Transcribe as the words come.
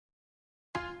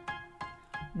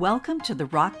Welcome to the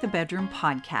Rock the Bedroom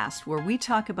podcast, where we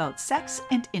talk about sex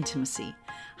and intimacy.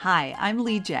 Hi, I'm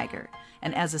Lee Jagger,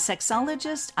 and as a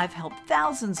sexologist, I've helped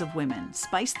thousands of women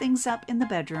spice things up in the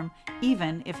bedroom,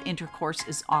 even if intercourse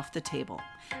is off the table.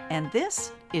 And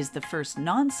this is the first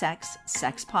non-sex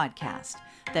sex podcast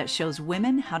that shows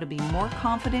women how to be more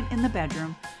confident in the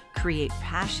bedroom, create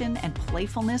passion and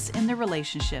playfulness in their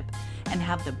relationship, and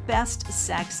have the best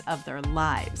sex of their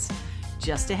lives.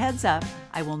 Just a heads up,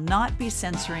 I will not be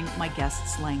censoring my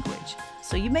guests' language,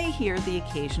 so you may hear the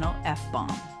occasional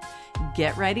F-bomb.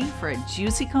 Get ready for a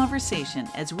juicy conversation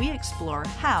as we explore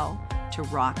how to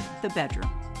rock the bedroom.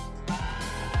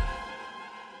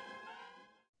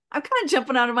 I'm kind of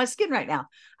jumping out of my skin right now.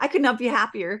 I could not be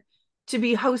happier to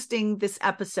be hosting this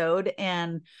episode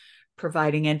and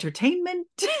providing entertainment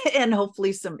and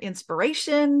hopefully some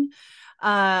inspiration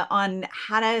on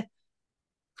how to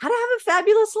have a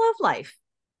fabulous love life.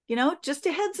 You know, just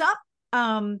a heads up,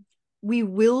 we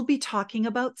will be talking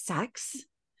about sex.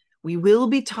 We will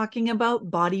be talking about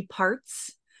body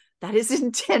parts. That is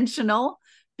intentional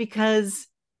because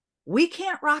we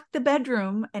can't rock the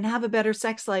bedroom and have a better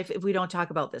sex life if we don't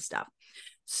talk about this stuff.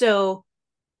 So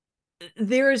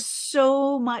there is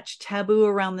so much taboo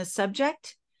around this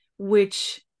subject,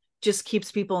 which just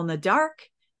keeps people in the dark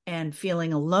and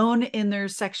feeling alone in their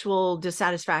sexual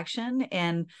dissatisfaction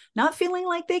and not feeling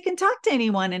like they can talk to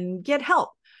anyone and get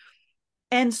help.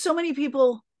 And so many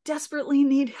people desperately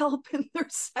need help in their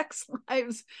sex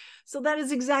lives. So that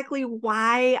is exactly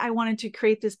why I wanted to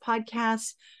create this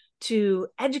podcast, to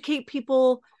educate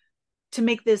people, to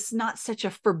make this not such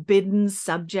a forbidden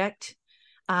subject.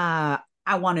 I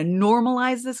want to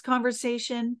normalize this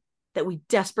conversation that we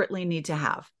desperately need to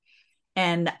have.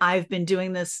 And I've been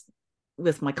doing this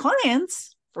with my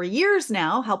clients for years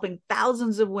now, helping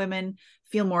thousands of women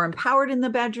feel more empowered in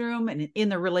the bedroom and in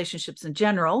their relationships in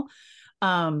general,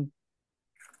 and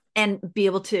be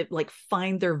able to like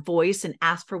find their voice and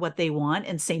ask for what they want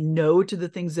and say no to the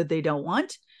things that they don't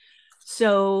want,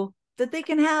 so that they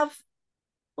can have,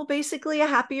 well, basically a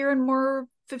happier and more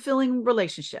fulfilling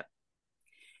relationship.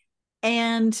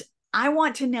 And I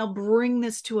want to now bring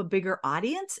this to a bigger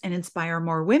audience and inspire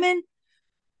more women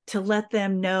to let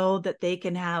them know that they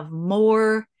can have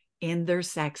more in their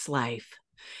sex life.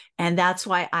 And that's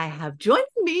why I have joined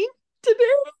me today.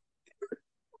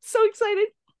 So excited.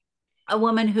 A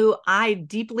woman who I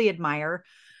deeply admire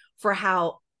for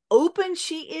how open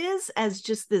she is as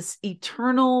just this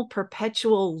eternal,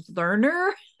 perpetual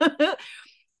learner.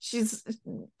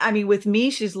 With me,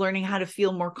 she's learning how to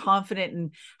feel more confident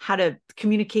and how to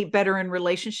communicate better in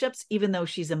relationships, even though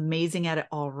she's amazing at it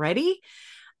already.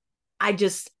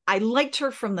 I liked her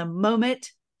from the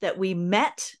moment that we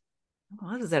met.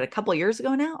 What is that, a couple of years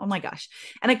ago now? Oh my gosh.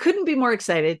 And I couldn't be more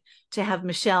excited to have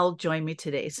Michelle join me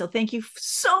today. So thank you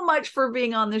so much for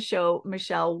being on the show,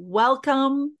 Michelle.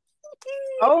 Welcome.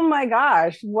 Oh my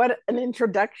gosh, what an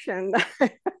introduction.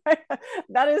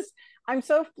 I'm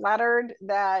so flattered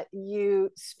that you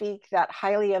speak that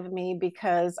highly of me,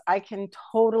 because I can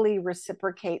totally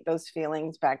reciprocate those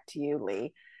feelings back to you,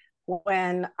 Lee.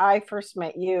 When I first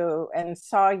met you and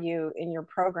saw you in your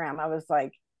program, I was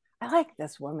like, I like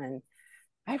this woman.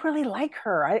 I really like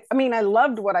her. I mean, I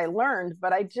loved what I learned,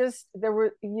 but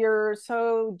you're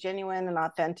so genuine and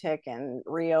authentic and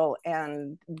real.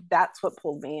 And that's what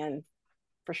pulled me in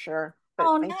for sure. But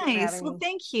Oh, thank you for nice. having Well, me.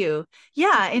 thank you.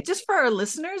 Yeah. And just for our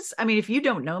listeners, I mean, if you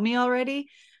don't know me already,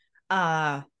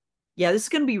 yeah, this is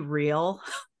going to be real.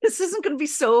 This isn't going to be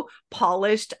so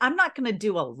polished. I'm not going to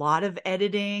do a lot of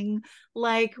editing.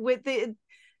 Like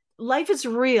life is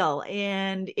real,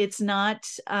 and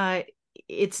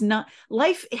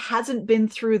life hasn't been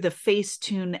through the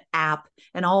Facetune app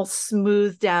and all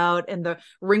smoothed out and the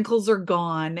wrinkles are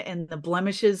gone and the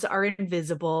blemishes are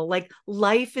invisible. Like,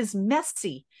 life is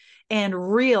messy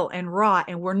and real and raw,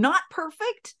 and we're not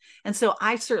perfect. And so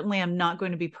I certainly am not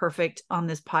going to be perfect on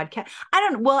this podcast.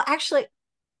 Actually,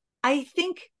 I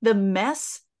think the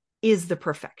mess is the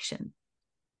perfection.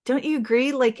 Don't you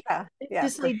agree? Like, Yeah,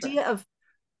 this for sure. idea of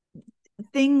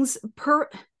things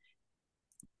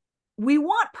we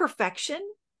want perfection,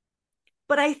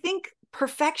 but I think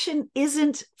perfection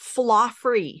isn't flaw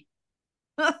free.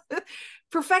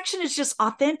 Perfection is just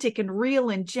authentic and real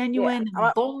and genuine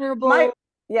and vulnerable.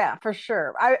 Yeah, for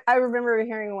sure. I remember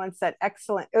hearing once that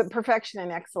perfection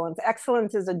and excellence.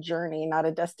 Excellence is a journey, not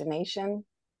a destination.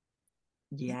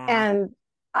 Yeah. And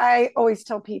I always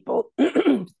tell people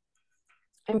I'm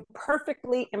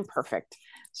perfectly imperfect.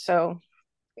 So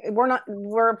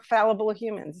we're fallible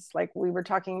humans, like we were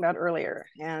talking about earlier,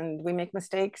 and we make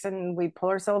mistakes and we pull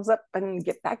ourselves up and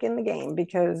get back in the game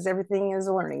because everything is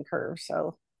a learning curve.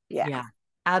 So yeah.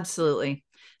 Absolutely.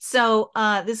 So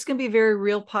this is going to be a very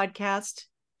real podcast.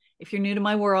 If you're new to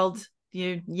my world,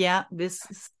 this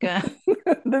is gonna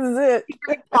This is it. be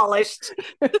pretty polished.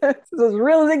 This is as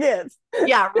real as it gets.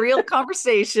 Yeah, real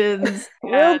conversations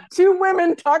Real and two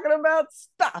women talking about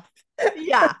stuff.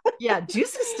 yeah,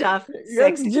 juicy stuff,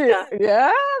 sexy stuff,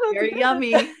 Yeah, that's very good.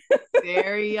 yummy,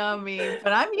 very yummy.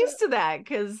 But I'm used to that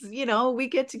because we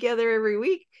get together every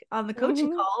week on the coaching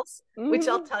Mm-hmm. calls, which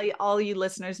I'll Mm-hmm. tell you all you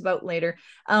listeners about later.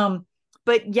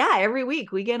 But yeah, every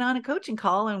week we get on a coaching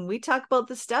call and we talk about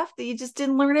the stuff that you just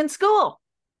didn't learn in school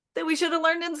that we should have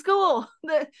learned in school.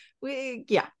 That we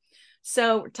yeah.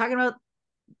 So we're talking about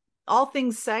all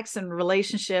things sex and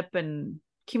relationship and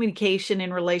communication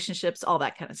in relationships, all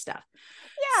that kind of stuff.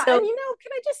 Yeah, So and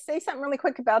can I just say something really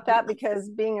quick about that? Because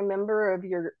being a member of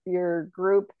your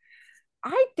group,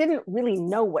 I didn't really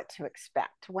know what to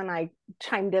expect when I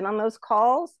chimed in on those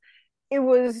calls. It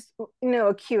was,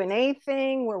 a Q&A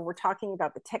thing where we're talking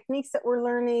about the techniques that we're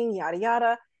learning, yada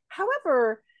yada.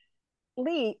 However,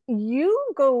 Lee,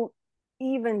 you go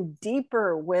even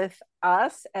deeper with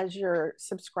us as your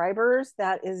subscribers.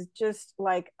 That is just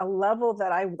like a level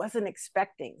that I wasn't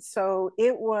expecting. So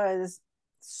it was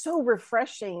so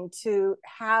refreshing to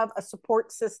have a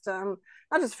support system,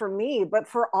 not just for me, but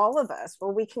for all of us,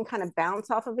 where we can kind of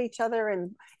bounce off of each other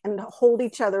and hold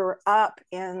each other up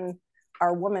in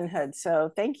our womanhood.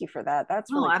 So thank you for that. That's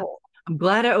oh, really I'm, cool. I'm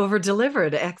glad I over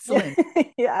delivered. Excellent.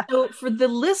 Yeah. So for the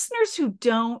listeners who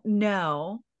don't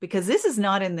know, because this is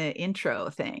not in the intro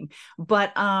thing,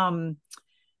 but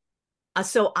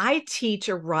so I teach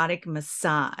erotic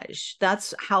massage.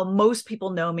 That's how most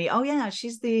people know me. Oh yeah,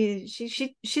 she's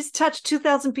touched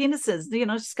 2,000 penises.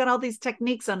 She's got all these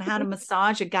techniques on how to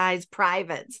massage a guy's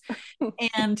privates.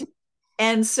 And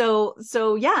and so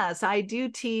yes, I do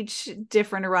teach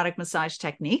different erotic massage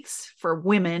techniques for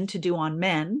women to do on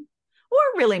men, or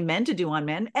really men to do on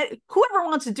men, whoever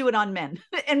wants to do it on men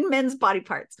and men's body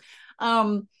parts.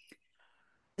 um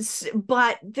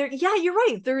but there, yeah, you're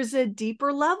right, there's a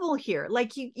deeper level here.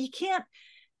 Like you can't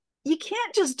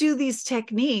just do these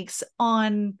techniques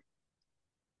on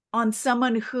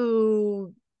someone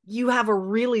who you have a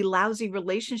really lousy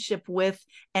relationship with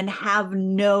and have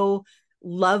no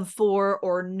love for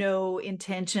or no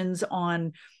intentions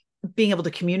on being able to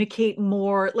communicate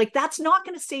more. Like that's not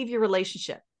going to save your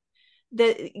relationship.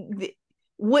 the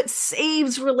what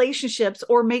saves relationships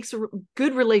or makes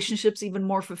good relationships even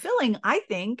more fulfilling, I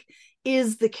think,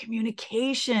 is the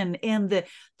communication and the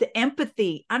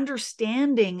empathy,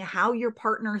 understanding how your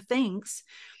partner thinks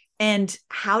and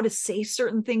how to say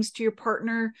certain things to your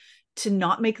partner to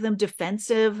not make them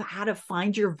defensive, how to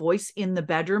find your voice in the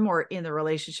bedroom or in the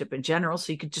relationship in general,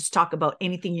 so you could just talk about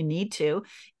anything you need to,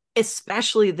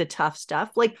 especially the tough stuff.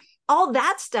 Like all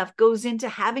that stuff goes into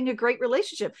having a great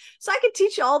relationship. So I could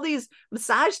teach you all these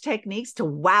massage techniques to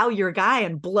wow your guy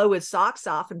and blow his socks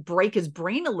off and break his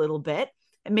brain a little bit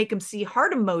and make him see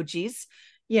heart emojis,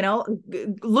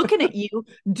 looking at you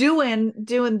doing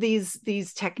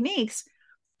these techniques.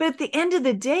 But at the end of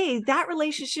the day, that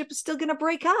relationship is still going to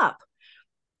break up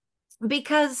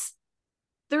because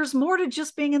there's more to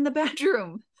just being in the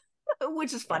bedroom,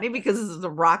 which is funny because this is a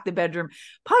Rock the Bedroom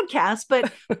podcast.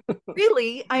 But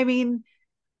really, I mean,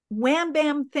 wham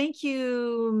bam, thank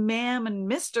you, ma'am and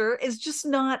mister is just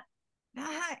not,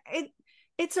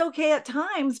 it's okay at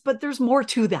times, but there's more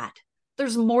to that.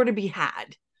 There's more to be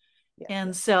had. Yeah.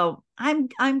 And so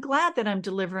I'm glad that I'm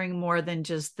delivering more than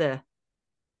just the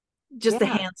Yeah.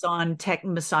 hands-on tech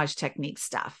massage technique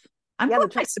stuff. I'm Yeah.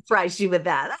 glad I surprised you with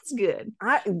that. That's good.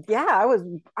 I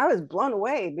was blown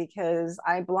away because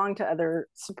I belong to other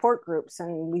support groups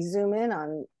and we zoom in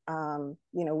on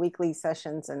weekly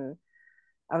sessions, and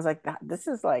I was like, this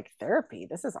is like therapy.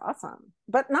 This is awesome.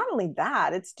 But not only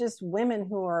that, it's just women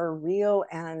who are real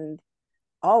and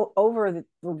all over the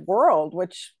world,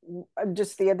 which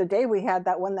just the other day we had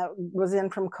that one that was in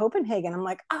from Copenhagen. I'm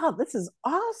like, oh, this is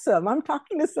awesome. I'm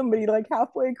talking to somebody like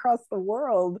halfway across the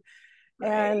world. Right.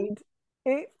 And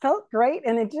it felt great.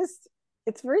 And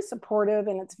it's very supportive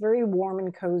and it's very warm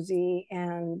and cozy.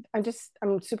 And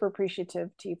I'm super appreciative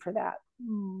to you for that.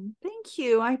 Thank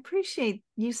you. I appreciate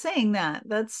you saying that.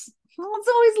 Well, it's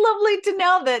always lovely to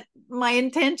know that my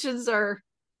intentions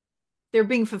they're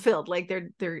being fulfilled. Like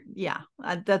yeah,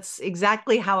 that's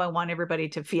exactly how I want everybody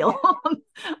to feel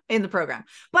in the program.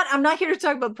 But I'm not here to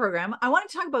talk about the program. I want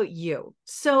to talk about you.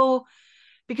 So,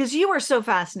 because you are so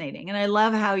fascinating and I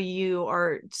love how you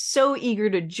are so eager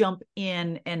to jump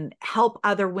in and help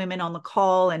other women on the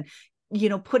call and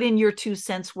put in your 2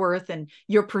 cents worth and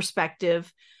your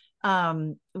perspective,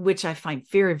 which I find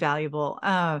very valuable.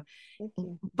 Thank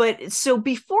you. But so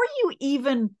before you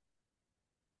even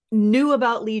knew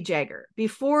about Lee Jagger,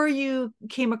 before you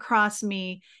came across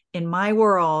me in my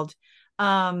world,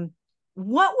 what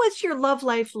was your love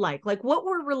life like? Like, what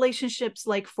were relationships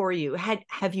like for you?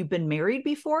 Have you been married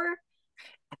before?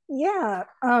 Yeah,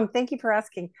 thank you for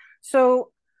asking.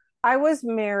 So I was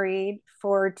married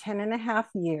for 10 and a half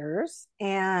years,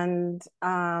 and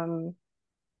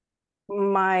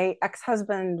my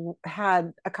ex-husband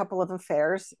had a couple of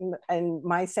affairs, and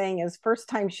my saying is first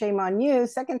time shame on you,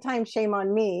 second time shame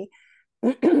on me.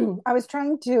 I was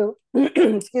trying to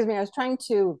excuse me, I was trying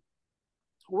to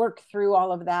work through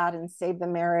all of that and save the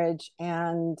marriage,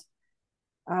 and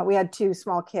we had two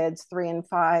small kids, 3 and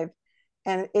 5,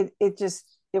 and it just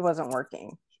it wasn't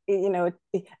working.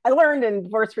 I learned in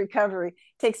divorce recovery, it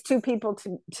takes two people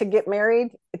to get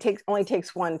married. Only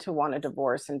takes one to want a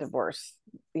divorce, and divorce,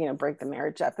 break the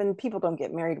marriage up. And people don't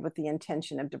get married with the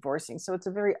intention of divorcing, so it's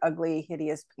a very ugly,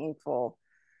 hideous, painful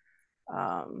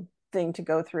thing to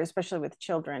go through, especially with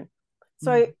children.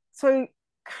 So Mm. I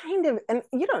kind of, and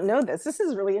you don't know this. This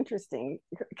is really interesting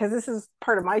because this is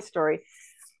part of my story.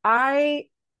 I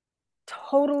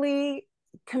totally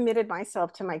committed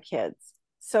myself to my kids.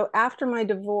 So after my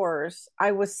divorce,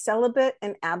 I was celibate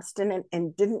and abstinent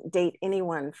and didn't date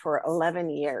anyone for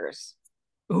 11 years.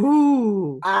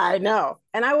 Ooh. I know.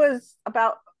 And I was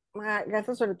about, I guess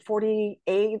I was sort of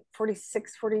 48,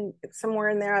 46, 40, somewhere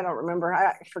in there. I don't remember.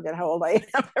 I forget how old I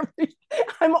am.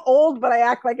 I'm old, but I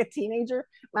act like a teenager.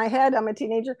 My head, I'm a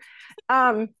teenager.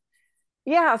 Um,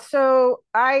 yeah, so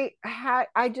I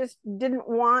just didn't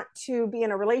want to be in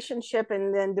a relationship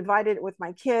and then divided it with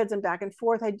my kids and back and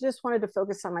forth. I just wanted to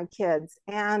focus on my kids,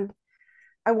 and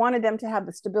I wanted them to have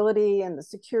the stability and the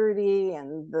security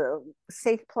and the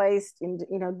safe place. And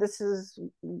this is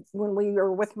when we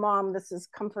are with mom, this is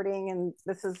comforting, and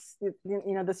this is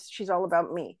this, she's all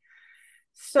about me.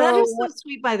 That So is so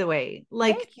sweet, by the way.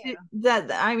 Like, thank you.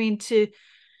 that, I mean, to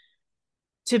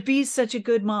be such a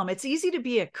good mom. It's easy to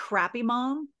be a crappy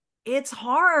mom. It's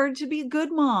hard to be a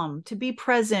good mom, to be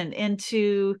present and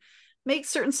to make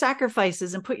certain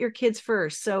sacrifices and put your kids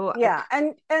first. So Yeah,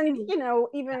 and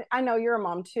even I know you're a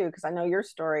mom too, because I know your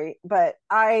story, but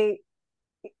I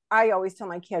always tell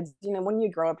my kids, when you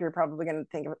grow up, you're probably going to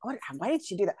think of, why did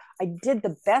she do that? I did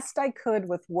the best I could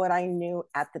with what I knew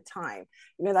at the time.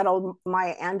 That old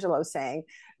Maya Angelou saying,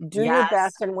 do your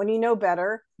best, yes. and when you know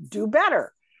better, do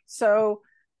better. So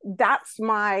that's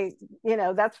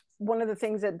that's one of the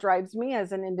things that drives me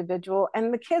as an individual.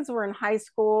 And the kids were in high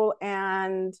school,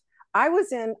 and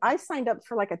I signed up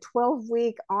for like a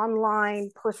 12-week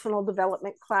online personal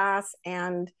development class,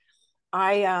 and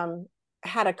I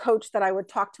had a coach that I would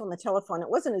talk to on the telephone. It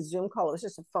wasn't a Zoom call, it was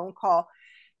just a phone call.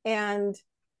 And it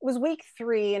was week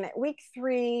 3. And at week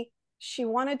 3, she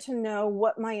wanted to know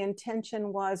what my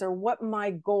intention was, or what my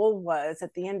goal was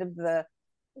at the end of the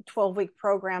 12-week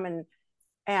program.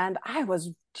 And I was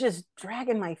just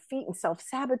dragging my feet and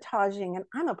self-sabotaging. And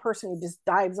I'm a person who just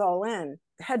dives all in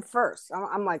head first.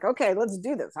 I'm like, okay, let's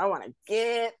do this. I want to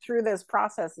get through this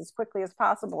process as quickly as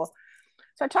possible.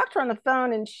 So I talked to her on the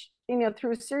phone, and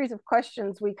through a series of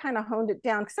questions, we kind of honed it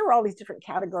down, because there were all these different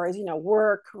categories,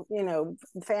 work,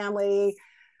 family,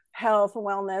 health,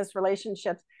 wellness,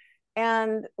 relationships.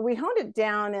 And we honed it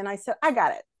down, and I said, I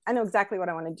got it. I know exactly what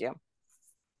I want to do.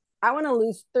 I want to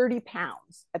lose 30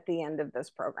 pounds at the end of this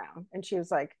program. And she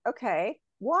was like, okay,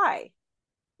 why?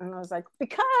 And I was like,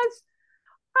 because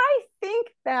I think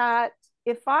that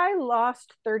if I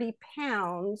lost 30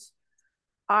 pounds,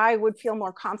 I would feel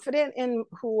more confident in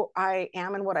who I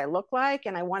am and what I look like.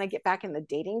 And I want to get back in the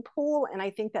dating pool. And I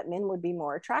think that men would be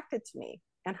more attracted to me.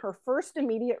 And her first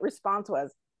immediate response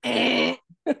was, eh.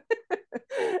 I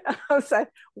was like,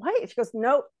 what? She goes,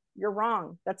 nope, you're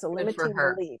wrong. That's a Good for limiting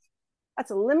her. belief.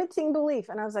 That's a limiting belief.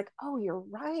 And I was like, oh, you're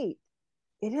right.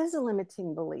 It is a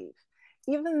limiting belief.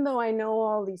 Even though I know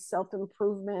all these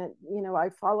self-improvement, I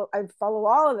follow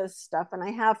all of this stuff, and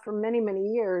I have for many, many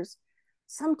years.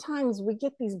 Sometimes we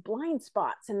get these blind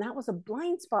spots, and that was a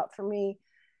blind spot for me.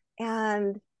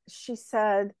 And she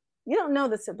said, you don't know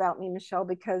this about me, Michelle,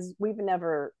 because we've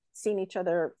never seen each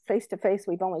other face to face.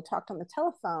 We've only talked on the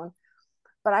telephone.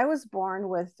 But I was born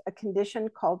with a condition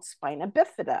called spina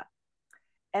bifida.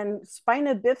 And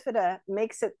spina bifida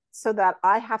makes it so that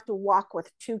I have to walk with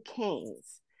 2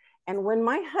 canes. And when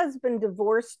my husband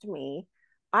divorced me,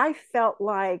 I felt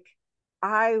like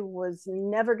I was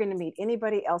never going to meet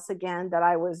anybody else again, that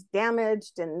I was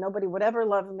damaged and nobody would ever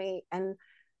love me. And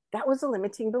that was a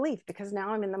limiting belief, because now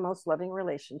I'm in the most loving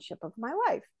relationship of my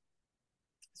life.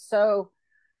 So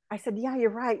I said, yeah, you're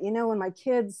right. When my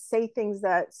kids say things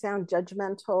that sound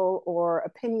judgmental or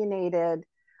opinionated,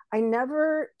 I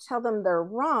never tell them they're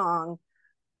wrong,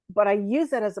 but I use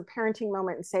that as a parenting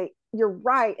moment and say, you're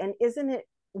right. And isn't it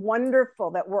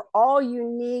wonderful that we're all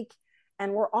unique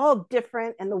and we're all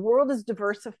different and the world is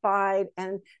diversified,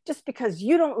 and just because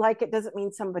you don't like it doesn't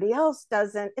mean somebody else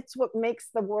doesn't. It's what makes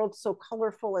the world so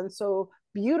colorful and so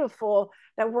beautiful,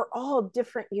 that we're all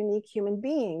different, unique human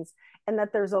beings, and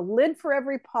that there's a lid for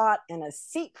every pot and a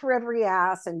seat for every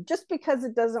ass, and just because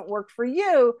it doesn't work for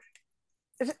you.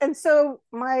 And so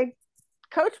my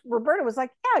coach Roberta was like,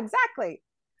 yeah, exactly.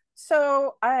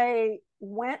 So I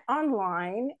went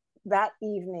online that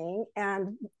evening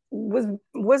and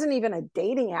wasn't even a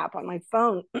dating app on my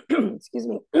phone. Excuse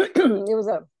me. It was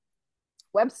a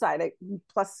website, a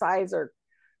plus size or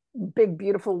big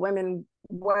beautiful women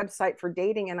website for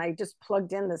dating, and I just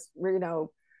plugged in this,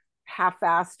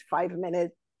 half-assed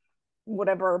 5-minute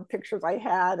whatever pictures I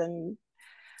had, and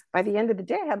by the end of the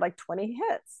day I had like 20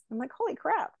 hits. I'm like, holy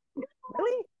crap,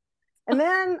 really? And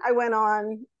then I went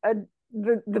on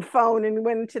the phone and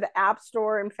went to the app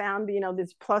store and found,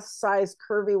 this plus size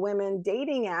curvy women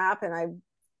dating app. And I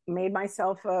made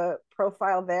myself a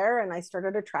profile there and I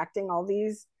started attracting all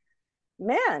these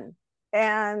men.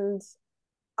 And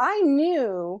I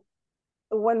knew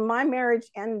when my marriage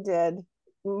ended,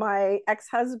 my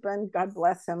ex-husband, God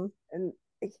bless him, and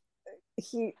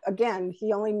he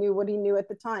only knew what he knew at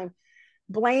the time,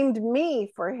 blamed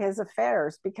me for his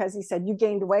affairs because he said, you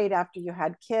gained weight after you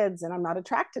had kids and I'm not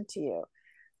attracted to you.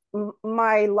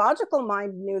 My logical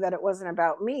mind knew that it wasn't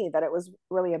about me, that it was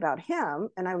really about him.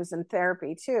 And I was in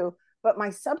therapy too. But my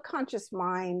subconscious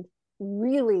mind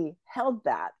really held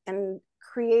that and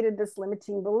created this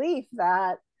limiting belief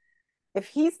that if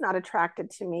he's not attracted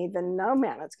to me, then no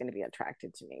man is going to be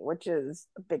attracted to me, which is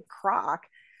a big crock.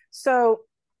 So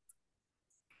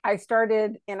I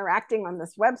started interacting on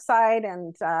this website,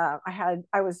 and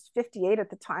I was 58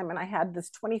 at the time, and I had this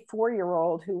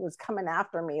 24-year-old who was coming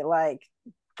after me like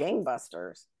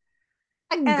gangbusters.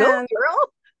 Go,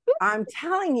 girl. I'm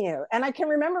telling you. And I can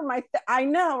remember I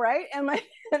know, right? And my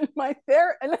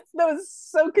therapist, and that was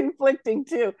so conflicting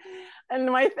too. And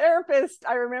my therapist,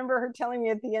 I remember her telling me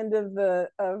at the end of the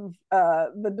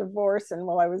divorce, and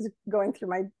while I was going through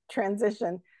my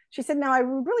transition, she said, now I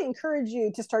would really encourage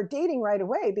you to start dating right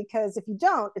away, because if you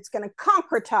don't, it's going to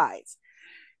concretize.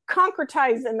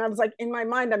 And I was like, in my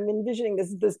mind, I'm envisioning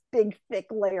this big, thick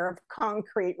layer of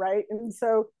concrete, right? And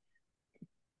so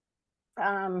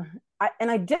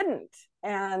I didn't.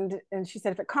 And she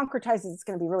said, if it concretizes, it's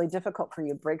going to be really difficult for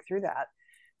you to break through that.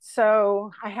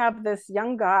 So I have this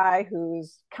young guy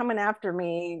who's coming after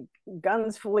me,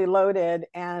 guns fully loaded.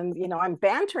 And, I'm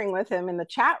bantering with him in the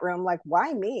chat room, like,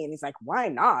 why me? And he's like, why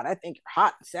not? I think you're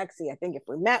hot and sexy. I think if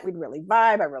we met, we'd really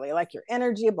vibe. I really like your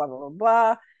energy, blah, blah, blah,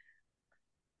 blah.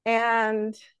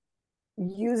 And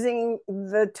using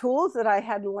the tools that I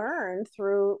had learned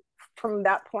from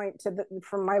that point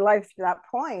from my life to that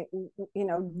point,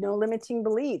 no limiting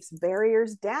beliefs,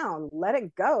 barriers down, let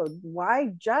it go.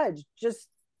 Why judge? Just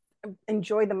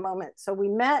enjoy the moment. So we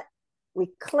met, we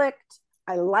clicked.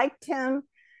 I liked him.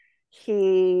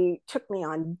 He took me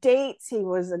on dates. He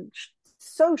was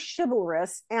so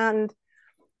chivalrous. And,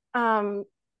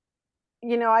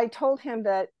 I told him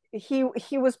that he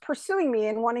was pursuing me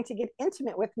and wanting to get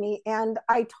intimate with me. And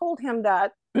I told him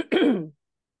that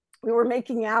we were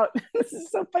making out. This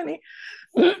is so funny.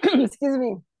 Excuse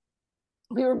me.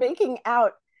 We were making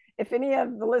out. If any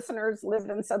of the listeners live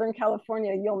in Southern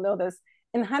California, you'll know this.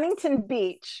 In Huntington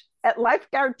Beach at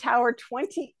Lifeguard Tower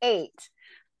 28,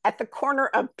 at the corner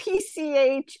of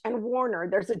PCH and Warner,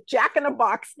 there's a Jack in a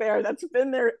Box there that's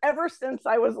been there ever since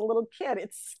I was a little kid.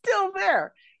 It's still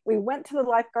there. We went to the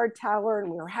Lifeguard Tower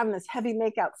and we were having this heavy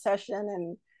makeout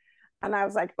session, and I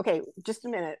was like, okay, just a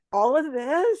minute. All of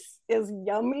this is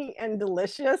yummy and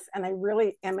delicious, and I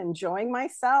really am enjoying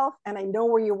myself, and I know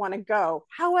where you want to go.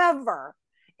 However,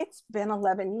 it's been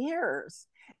 11 years,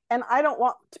 and I don't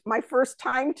want my first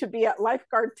time to be at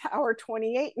Lifeguard Tower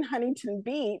 28 in Huntington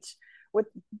Beach with,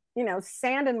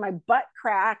 sand in my butt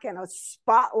crack and a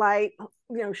spotlight,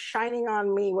 shining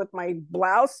on me with my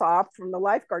blouse off from the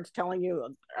lifeguards telling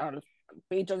you, oh, the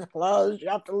beach is closed, you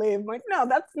have to leave. I'm like, no,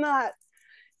 that's not.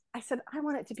 I said, I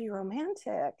want it to be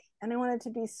romantic, and I want it to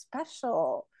be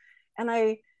special. And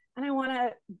I want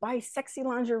to buy sexy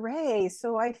lingerie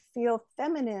so I feel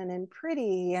feminine and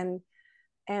pretty.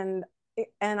 And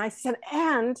I said,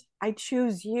 and I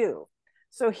choose you.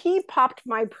 So he popped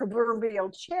my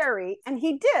proverbial cherry, and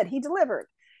he delivered.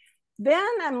 Then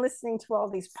I'm listening to all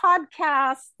these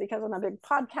podcasts because I'm a big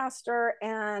podcaster.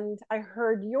 And I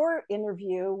heard your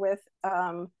interview with,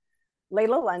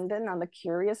 Layla London on the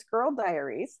Curious Girl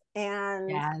Diaries. And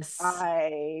Yes.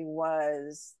 I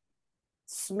was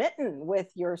smitten with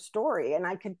your story. And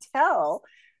I could tell,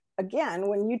 again,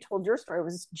 when you told your story, it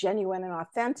was genuine and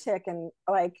authentic. And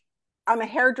like, I'm a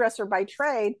hairdresser by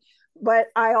trade, but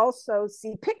I also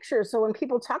see pictures. So when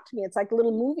people talk to me, it's like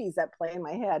little movies that play in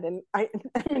my head, and I'm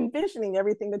envisioning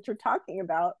everything that you're talking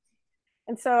about.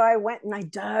 And so I went and I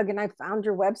dug and I found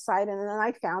your website. And then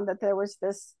I found that there was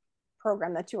this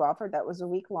program that you offered that was a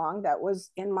week long that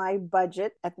was in my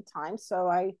budget at the time. So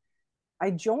I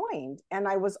joined, and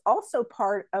I was also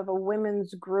part of a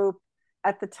women's group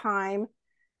at the time,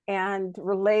 and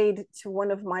relayed to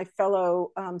one of my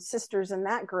fellow sisters in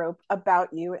that group about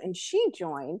you. And she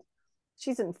joined.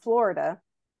 She's in Florida.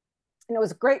 And it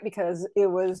was great because it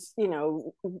was,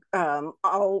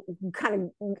 all kind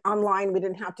of online. We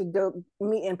didn't have to go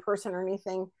meet in person or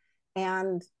anything.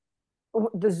 And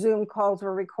the Zoom calls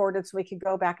were recorded so we could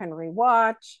go back and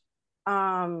rewatch.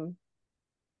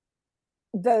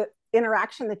 The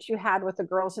interaction that you had with the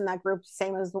girls in that group,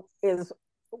 same as is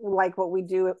like what we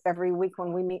do every week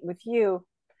when we meet with you.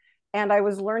 And I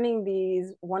was learning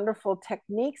these wonderful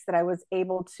techniques that I was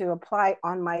able to apply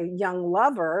on my young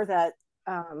lover that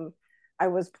I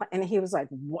was, and he was like,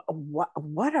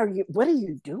 what are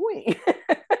you doing?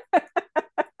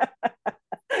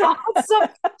 Awesome.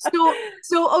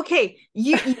 So okay,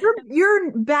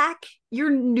 you're back, you're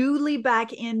newly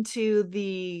back into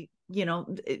the,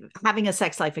 having a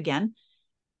sex life again.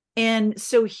 And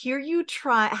so here you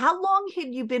try, how long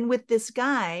had you been with this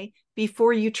guy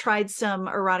before you tried some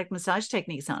erotic massage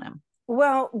techniques on him?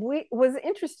 Well, we was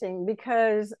interesting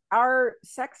because our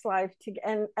sex life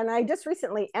and I just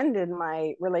recently ended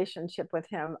my relationship with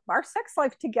him. Our sex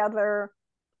life together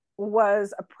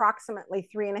was approximately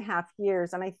 3.5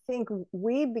 years. And I think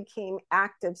we became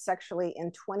active sexually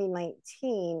in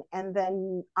 2019. And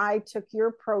then I took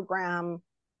your program,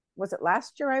 was it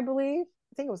last year, I believe?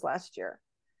 I think it was last year.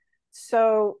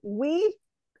 So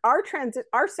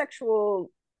our sexual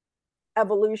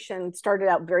evolution started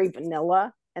out very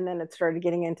vanilla, and then it started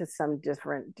getting into some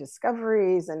different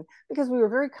discoveries, and because we were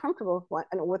very comfortable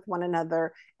with one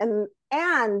another. And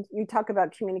you talk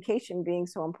about communication being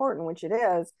so important, which it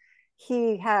is.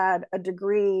 He had a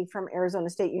degree from Arizona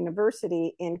State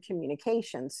University in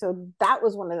communication. So that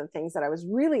was one of the things that I was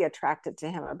really attracted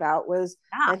to him about, was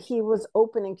that he was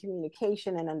open in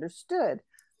communication and understood.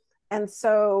 And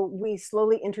so we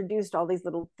slowly introduced all these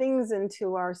little things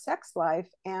into our sex life.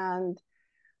 And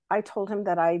I told him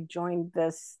that I joined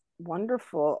this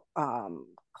wonderful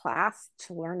class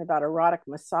to learn about erotic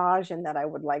massage and that I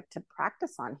would like to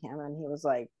practice on him. And he was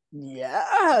like,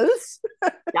 yes,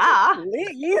 Yeah.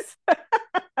 please.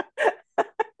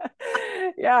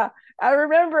 Yeah. I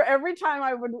remember every time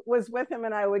I was with him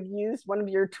and I would use one of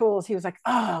your tools, he was like,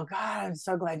 oh God, I'm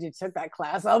so glad you took that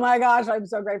class. Oh my gosh, I'm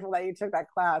so grateful that you took that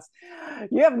class.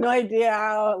 You have no idea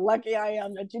how lucky I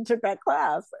am that you took that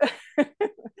class.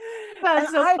 And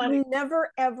So I've funny.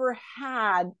 never ever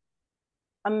had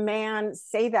a man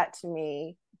say that to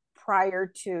me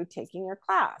prior to taking your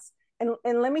class.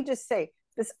 And let me just say,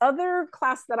 this other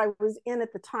class that I was in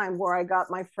at the time, where I got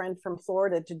my friend from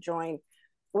Florida to join,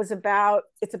 it's about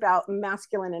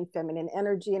masculine and feminine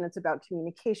energy, and it's about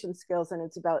communication skills, and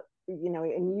it's about,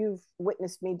 and you've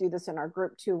witnessed me do this in our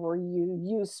group too, where you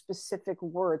use specific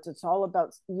words. It's all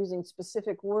about using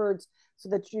specific words so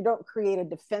that you don't create a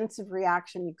defensive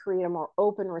reaction. You create a more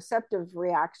open, receptive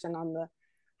reaction on the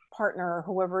partner or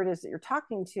whoever it is that you're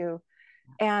talking to.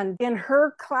 And in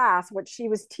her class, what she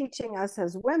was teaching us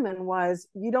as women was,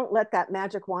 you don't let that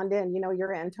magic wand in,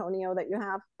 your Antonio that you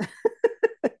have.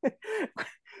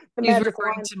 The He's magic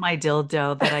referring wand. to my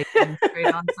dildo that I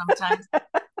demonstrate on sometimes.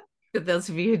 For those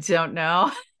of you who don't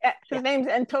know. His name's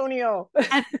Antonio.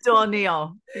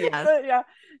 Antonio. Yes. So, yeah.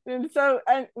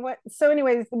 So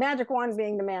anyways, the magic wand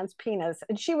being the man's penis.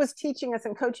 And she was teaching us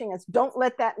and coaching us, don't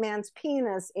let that man's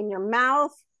penis in your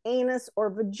mouth, anus, or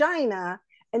vagina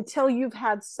until you've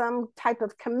had some type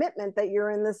of commitment that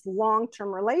you're in this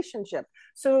long-term relationship.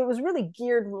 So it was really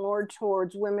geared more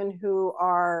towards women who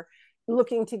are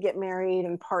looking to get married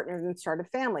and partnered and start a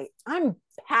family. I'm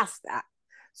past that.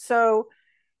 So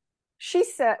she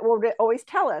said, well, they always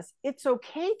tell us it's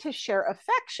okay to share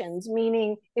affections,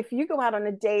 meaning if you go out on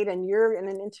a date and you're in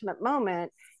an intimate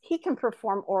moment, he can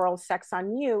perform oral sex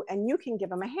on you and you can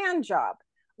give him a hand job.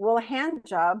 Well, a hand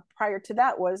job prior to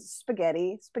that was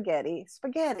spaghetti, spaghetti,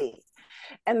 spaghetti.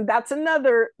 And that's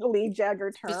another Lee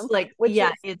Jagger term. Just like,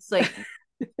 yeah, it's like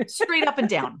straight up and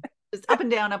down. Just up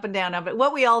and down, up and down, up.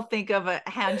 What we all think of a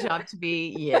hand job to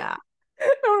be, yeah.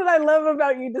 What I love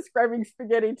about you describing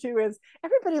spaghetti too is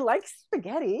everybody likes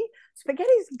spaghetti.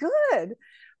 Spaghetti's good.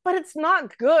 but it's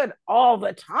not good all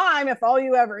the time. If all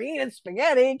you ever eat is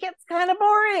spaghetti, it gets kind of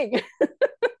boring.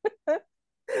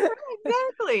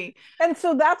 Exactly. And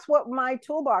so that's what my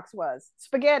toolbox was,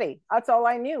 spaghetti. That's all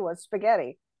I knew was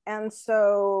spaghetti. And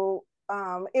so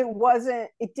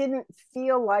it didn't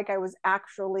feel like I was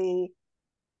actually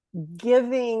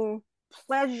giving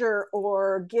pleasure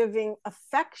or giving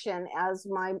affection, as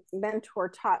my mentor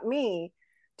taught me,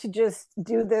 to just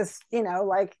do this,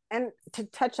 like, and to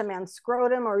touch a man's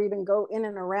scrotum or even go in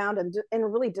and around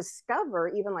and really discover,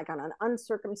 even like on an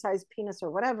uncircumcised penis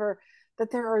or whatever,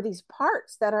 that there are these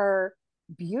parts that are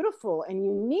beautiful and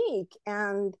unique,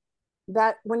 and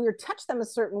that when you touch them a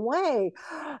certain way,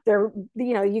 they're,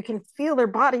 you can feel their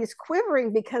bodies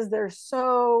quivering because they're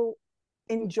so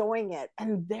enjoying it.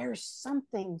 And there's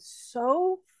something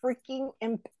so freaking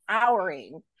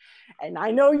empowering. And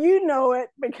I know you know it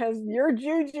because your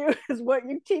juju is what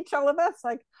you teach all of us.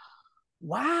 Like,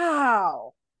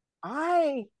 wow,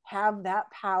 I have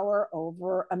that power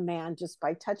over a man just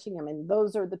by touching him. And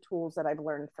those are the tools that I've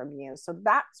learned from you. So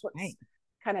that's what's Right.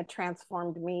 kind of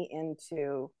transformed me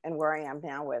into, and where I am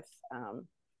now with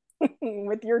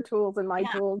with your tools and my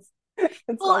Yeah. tools.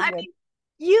 It's Well, all I good. mean,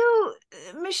 you,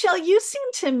 Michelle, you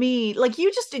seem to me like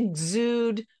you just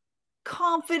exude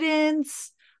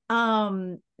confidence,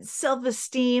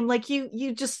 self-esteem. Like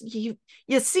you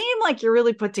seem like you're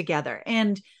really put together.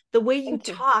 And the way you Thank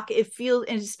you. talk, it feels,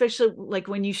 and especially like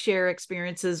when you share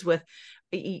experiences with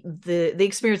the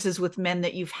experiences with men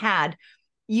that you've had,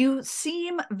 you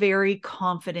seem very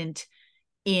confident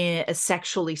in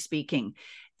sexually speaking.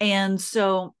 And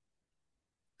so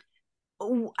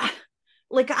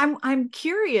like I'm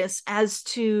curious as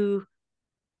to,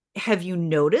 have you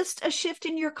noticed a shift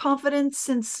in your confidence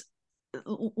since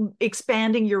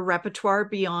expanding your repertoire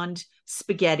beyond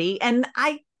spaghetti? And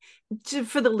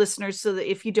for the listeners, so that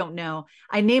if you don't know,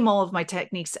 I name all of my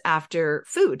techniques after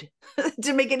food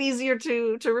to make it easier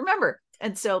to remember.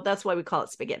 And so that's why we call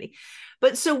it spaghetti.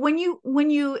 But so when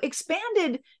you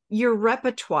expanded your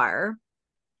repertoire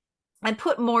and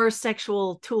put more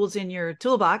sexual tools in your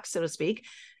toolbox, so to speak,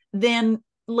 then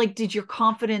like did your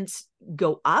confidence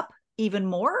go up even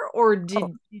more, or Oh, did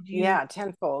you? yeah,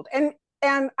 tenfold. And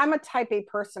I'm a type A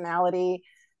personality.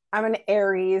 I'm an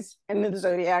Aries in the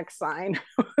zodiac sign.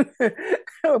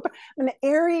 I'm an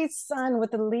Aries sun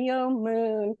with a Leo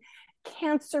moon,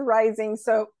 Cancer rising.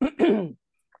 So, I'm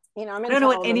I don't into know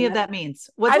what all any of the. that means.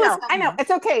 What's that I know. mean?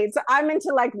 It's okay. I'm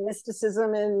into like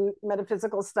mysticism and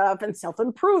metaphysical stuff and self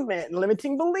improvement and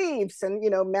limiting beliefs and,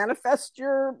 manifest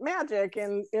your magic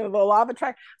and, the law of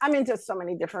attraction. I'm into so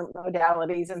many different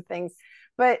modalities and things.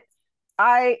 But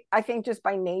I think just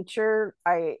by nature,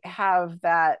 I have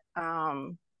that.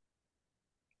 I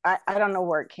don't know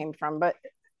where it came from, but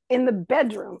in the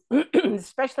bedroom,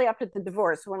 especially after the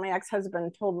divorce, when my ex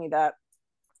husband told me that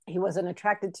he wasn't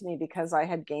attracted to me because I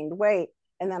had gained weight,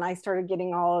 and then I started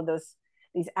getting all of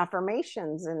these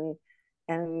affirmations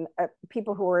and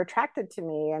people who were attracted to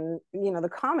me, and the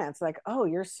comments like, "Oh,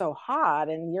 you're so hot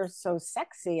and you're so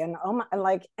sexy," and oh my,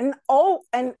 like, and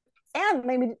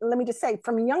maybe let me just say,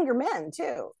 from younger men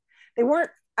too. They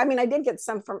weren't. I mean, I did get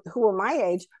some from who were my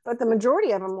age, but the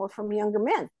majority of them were from younger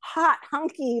men, hot,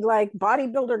 hunky, like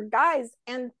bodybuilder guys,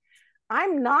 and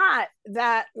I'm not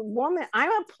that woman. I'm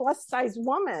a plus size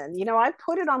woman. I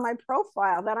put it on my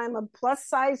profile that I'm a plus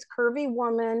size curvy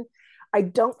woman. I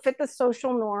don't fit the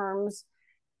social norms,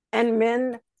 and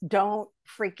men don't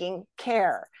freaking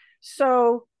care.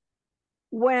 So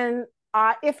when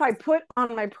if I put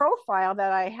on my profile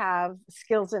that I have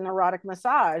skills in erotic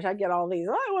massage, I get all these,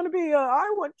 oh,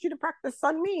 I want you to practice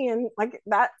on me. And like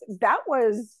that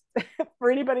was for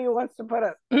anybody who wants to put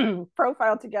a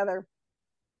profile together,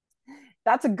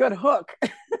 that's a good hook.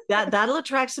 That'll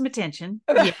attract some attention.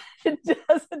 Yeah. It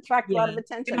does attract a lot Yeah. of You're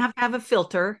attention. gonna have to have a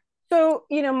filter. So,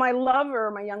 my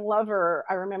young lover,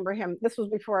 I remember him. This was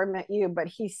before I met you, but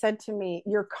he said to me,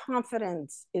 "Your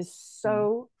confidence is Mm.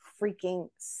 so freaking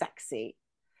sexy."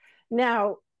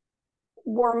 Now,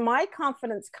 where my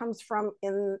confidence comes from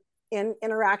in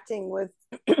interacting with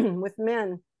with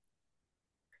men,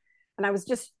 and I was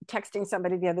just texting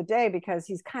somebody the other day because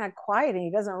he's kind of quiet and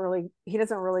he doesn't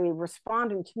really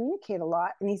respond and communicate a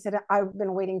lot. And he said, "I've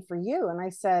been waiting for you." And I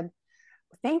said,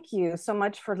 "Thank you so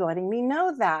much for letting me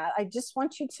know that. I just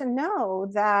want you to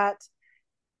know that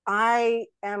I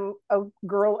am a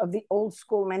girl of the old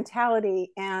school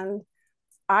mentality, and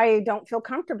I don't feel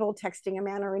comfortable texting a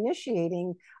man or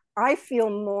initiating. I feel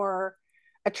more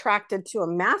attracted to a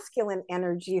masculine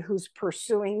energy who's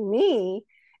pursuing me.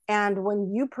 And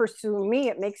when you pursue me,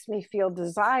 it makes me feel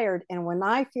desired. And when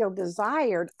I feel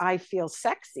desired, I feel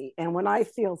sexy. And when I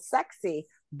feel sexy,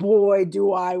 boy,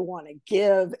 do I want to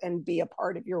give and be a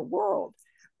part of your world.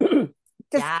 Just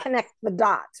Yeah. connect the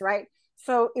dots, right?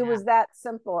 So it Yeah. was that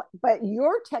simple. But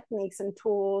your techniques and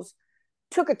tools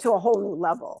took it to a whole new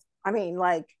level. I mean,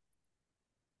 like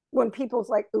when people's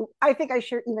like, I think I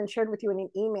even shared with you in an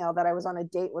email that I was on a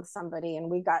date with somebody and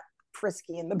we got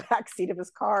frisky in the back seat of his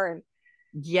car. And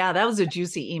Yeah, that was a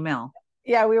juicy email.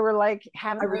 yeah, we were like I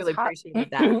having this really hot, appreciated we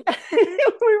that.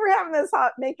 were having this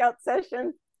hot makeout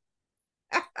session.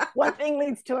 One thing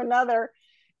leads to another.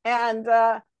 And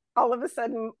all of a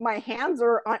sudden, my hands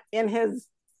are in his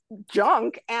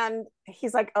junk. And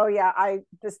he's like, oh, yeah,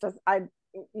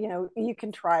 you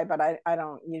can try, but I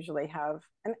don't usually have.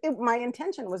 And my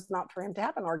intention was not for him to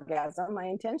have an orgasm. My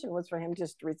intention was for him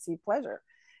just to receive pleasure.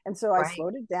 And so I Right.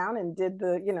 slowed it down and did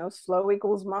the, slow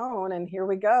equals moan. And here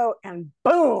we go. And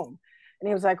boom. And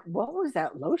he was like, what was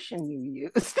that lotion you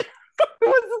used? Was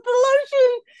it the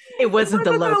lotion? It It wasn't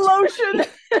the wasn't the lotion.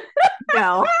 lotion.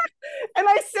 No. And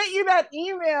I sent you that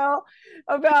email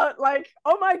about like,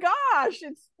 oh my gosh,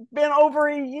 it's been over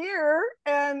a year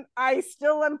and I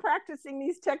still am practicing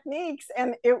these techniques,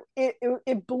 and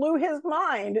it blew his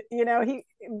mind. He,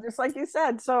 just like you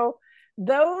said. So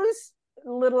those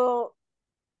little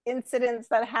incidents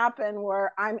that happen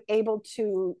where I'm able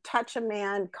to touch a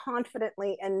man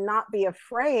confidently and not be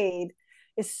afraid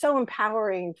is so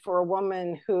empowering for a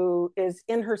woman who is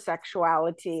in her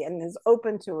sexuality and is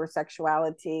open to her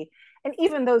sexuality, and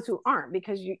even those who aren't,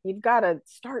 because you've got to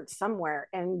start somewhere,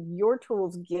 and your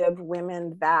tools give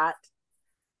women that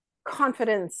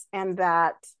confidence and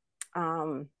that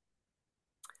um,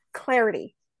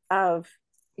 clarity of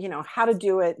how to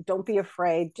do it. Don't be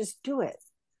afraid, just do it.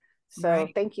 So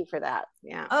Right. thank you for that.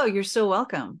 Yeah. Oh, you're so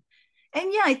welcome.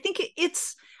 And yeah, I think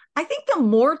I think the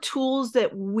more tools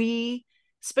that we,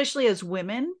 especially as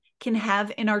women, can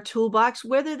have in our toolbox,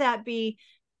 whether that be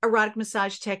erotic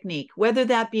massage technique, whether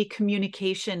that be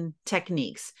communication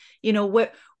techniques,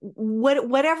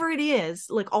 whatever it is,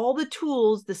 like all the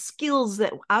tools, the skills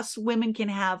that us women can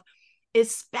have,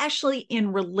 especially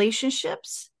in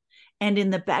relationships and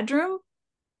in the bedroom,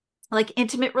 like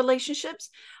intimate relationships,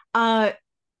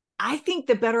 I think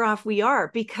the better off we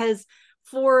are, because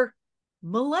for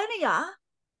millennia,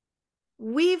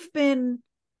 we've been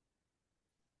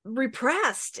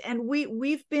repressed, and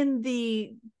we've been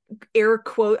the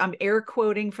I'm air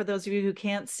quoting for those of you who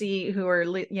can't see, who are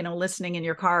listening in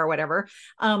your car or whatever.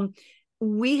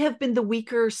 We have been the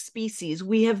weaker species.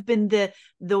 We have been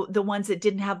the ones that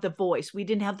didn't have the voice. We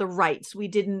didn't have the rights.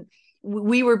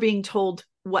 We were being told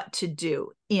what to do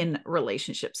in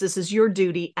relationships. This is your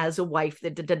duty as a wife.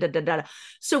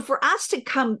 So for us to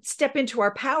come step into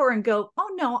our power and go,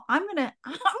 oh no, I'm gonna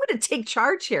take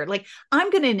charge here. Like, I'm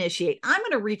gonna initiate. I'm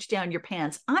gonna reach down your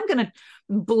pants. I'm gonna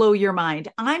blow your mind.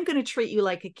 I'm gonna treat you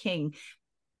like a king,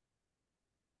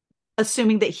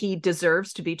 assuming that he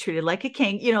deserves to be treated like a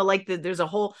king. There's a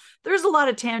lot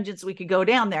of tangents we could go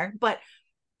down there, but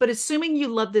assuming you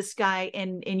love this guy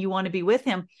and you want to be with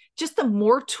him, just the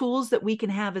more tools that we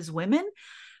can have as women,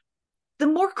 the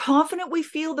more confident we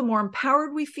feel, the more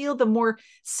empowered we feel, the more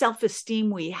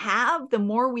self-esteem we have, the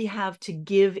more we have to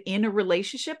give in a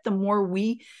relationship, the more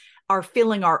we are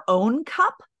filling our own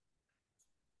cup,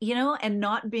 and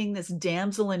not being this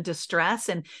damsel in distress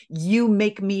and you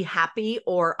make me happy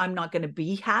or I'm not going to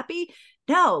be happy.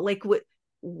 No, like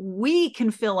we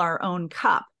can fill our own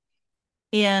cup.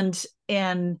 And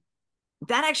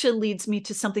that actually leads me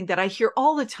to something that I hear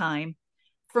all the time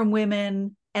from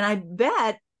women. And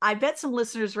I bet some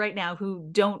listeners right now who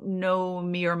don't know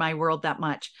me or my world that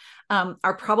much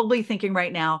are probably thinking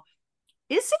right now,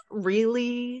 is it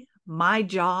really my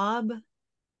job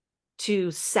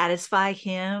to satisfy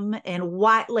him? And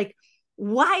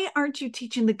why aren't you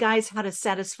teaching the guys how to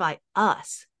satisfy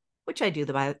us? Which I do,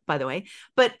 by the way.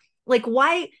 But like,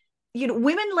 why,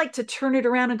 women like to turn it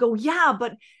around and go, yeah,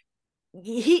 but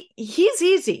he's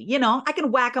easy, I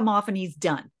can whack him off and he's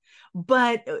done.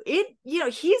 But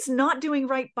he's not doing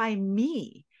right by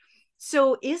me.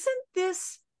 So isn't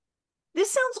this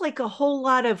sounds like a whole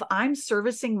lot of, I'm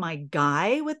servicing my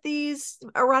guy with these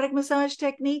erotic massage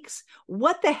techniques.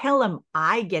 What the hell am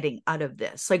I getting out of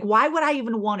this? Like, why would I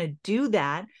even want to do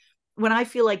that when I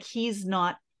feel like he's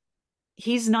not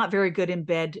very good in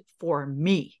bed for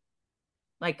me?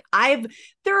 Like,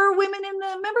 there are women in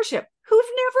the membership who've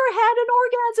never had an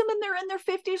orgasm, and they're in their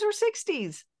 50s or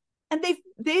 60s. And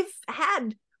they've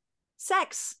had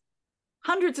sex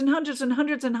hundreds and hundreds and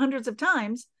hundreds and hundreds of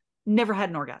times, never had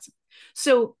an orgasm.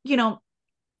 So,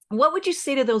 what would you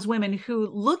say to those women who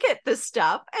look at this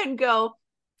stuff and go,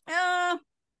 I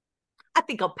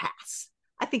think I'll pass.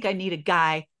 I think I need a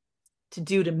guy to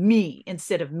do to me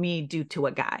instead of me do to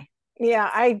a guy. Yeah,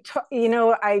 I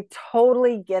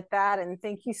totally get that. And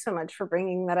thank you so much for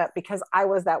bringing that up, because I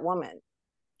was that woman.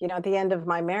 At the end of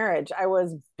my marriage, I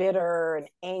was bitter and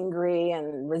angry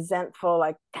and resentful.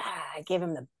 Like, God, I gave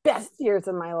him the best years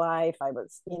of my life. I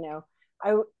was,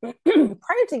 I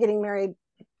prior to getting married,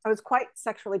 I was quite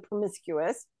sexually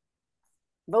promiscuous.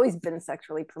 I've always been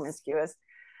sexually promiscuous.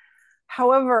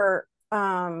 However,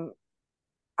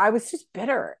 I was just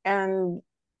bitter, and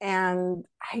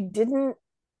I didn't,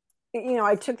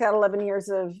 I took that 11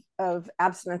 years of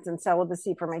abstinence and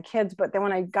celibacy for my kids. But then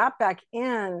when I got back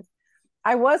in,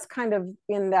 I was kind of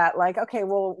in that, like, okay,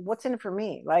 well, what's in it for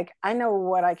me? Like, I know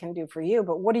what I can do for you,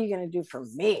 but what are you going to do for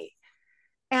me?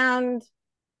 And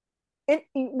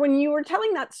when you were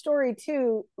telling that story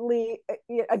too, Lee,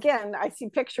 again, I see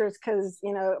pictures because,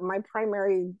 my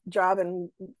primary job and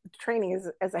training is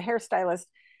as a hairstylist.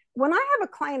 When I have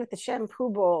a client at the shampoo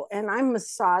bowl and I'm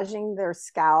massaging their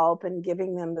scalp and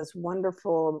giving them this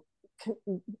wonderful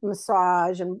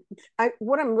massage, and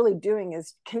what I'm really doing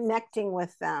is connecting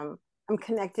with them. I'm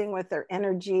connecting with their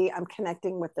energy. I'm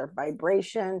connecting with their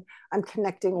vibration. I'm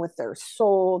connecting with their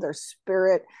soul, their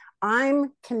spirit.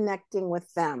 I'm connecting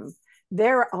with them.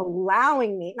 They're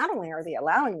allowing me, not only are they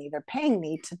allowing me, they're paying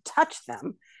me to touch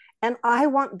them. And I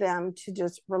want them to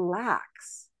just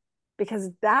relax, because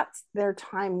that's their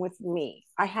time with me.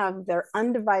 I have their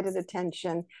undivided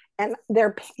attention, and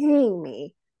they're paying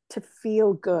me to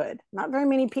feel good. Not very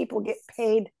many people get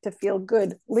paid to feel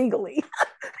good legally.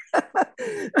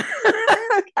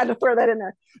 I had to throw that in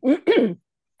there.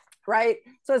 Right?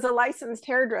 So as a licensed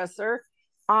hairdresser,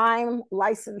 I'm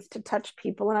licensed to touch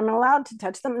people, and I'm allowed to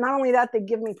touch them. Not only that, they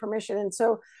give me permission. And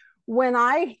so when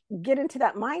I get into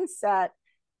that mindset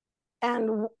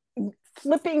and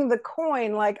flipping the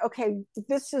coin, like, okay,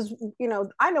 this is,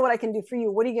 I know what I can do for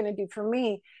you. What are you going to do for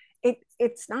me?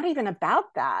 It's not even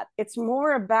about that. It's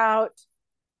more about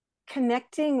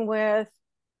connecting with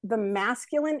the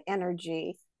masculine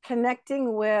energy,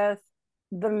 connecting with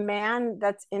the man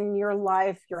that's in your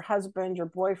life, your husband, your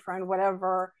boyfriend,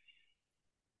 whatever,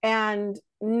 and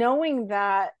knowing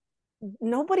that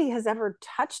nobody has ever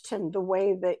touched him the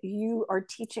way that you are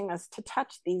teaching us to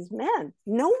touch these men.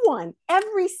 No one,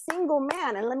 every single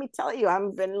man. And let me tell you,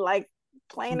 I've been like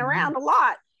playing around a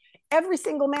lot. Every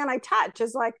single man I touch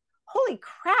is like, holy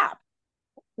crap.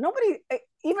 Nobody,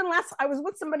 even I was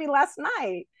with somebody last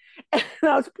night and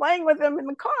I was playing with him in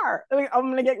the car. I'm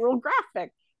going to get real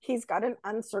graphic. He's got an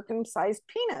uncircumcised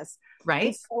penis. Right.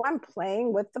 And so I'm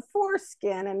playing with the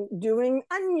foreskin and doing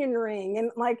onion ring.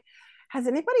 And like, has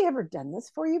anybody ever done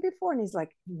this for you before? And he's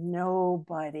like,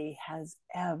 nobody has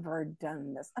ever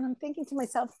done this. And I'm thinking to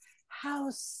myself, how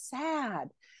sad.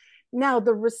 Now,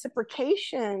 the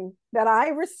reciprocation that I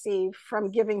receive from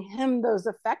giving him those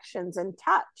affections and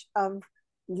touch of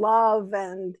love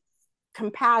and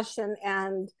compassion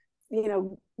and,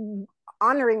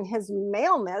 honoring his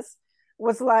maleness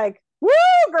was like, woo,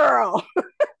 girl.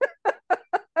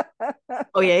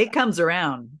 Oh, yeah, it comes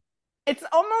around. It's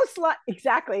almost like,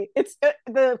 exactly. It's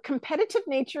the competitive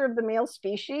nature of the male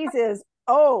species is,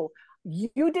 oh,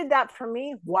 you did that for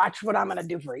me. Watch what I'm going to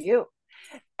do for you.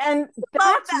 And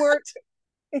that's where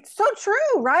it's so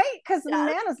true, right? Because the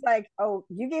man is like, oh,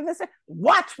 you gave this,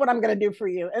 watch what I'm going to do for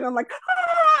you. And I'm like,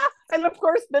 ah! And of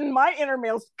course, then my inner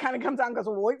male kind of comes out and goes,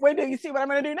 well, wait till you see what I'm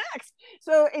going to do next.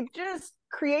 So it just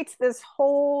creates this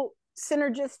whole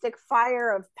synergistic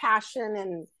fire of passion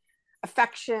and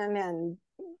affection and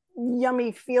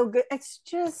yummy feel good. It's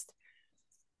just,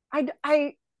 I'm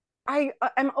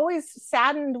always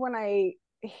saddened when I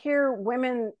hear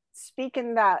women speak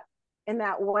in that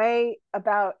way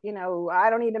about, I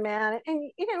don't need a man.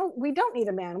 And, we don't need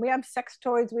a man. We have sex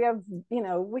toys. We have,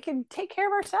 we can take care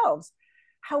of ourselves.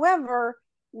 However,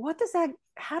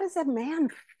 how does that man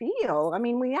feel? I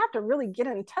mean, we have to really get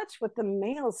in touch with the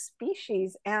male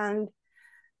species. And,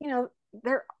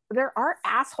 there are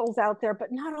assholes out there,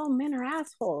 but not all men are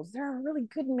assholes. There are really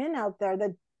good men out there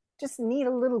that just need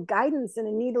a little guidance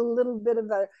and need a little bit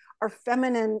of our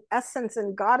feminine essence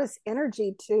and goddess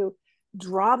energy to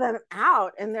draw them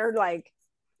out. And they're like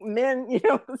men,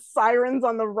 sirens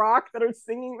on the rock that are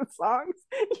singing the songs.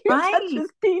 You touch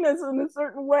his penis in a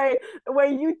certain way, the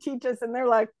way you teach us, and they're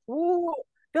like, ooh,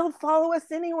 they'll follow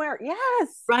us anywhere.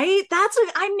 Yes. Right.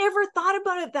 I never thought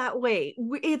about it that way.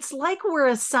 It's like we're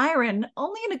a siren,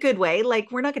 only in a good way.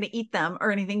 Like, we're not going to eat them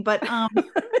or anything, but yeah.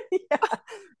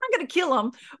 I'm going to kill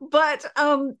them. But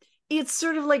it's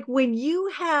sort of like when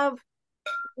you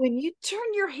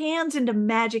turn your hands into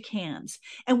magic hands,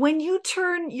 and when you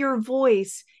turn your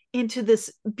voice into this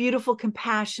beautiful,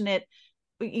 compassionate,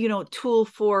 tool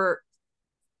for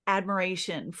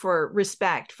admiration, for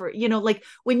respect, for, like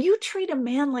when you treat a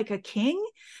man like a king,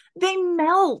 they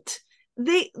melt.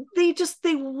 They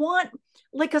want,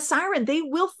 like a siren, they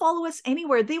will follow us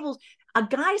anywhere. They will. A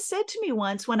guy said to me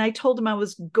once, when I told him I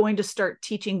was going to start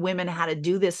teaching women how to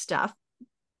do this stuff,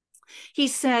 he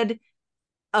said,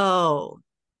 "Oh,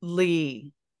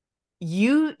 Lee,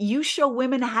 you show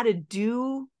women how to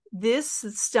do this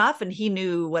stuff." And he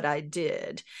knew what I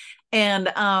did. And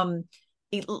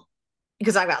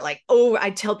because I got like, oh,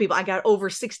 I tell people I got over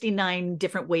 69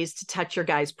 different ways to touch your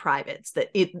guy's privates,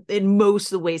 that in most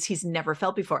of the ways he's never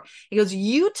felt before. He goes,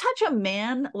 you touch a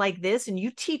man like this and you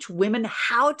teach women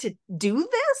how to do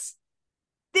this,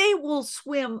 they will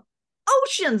swim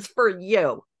oceans for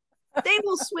you. They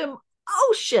will swim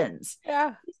oceans.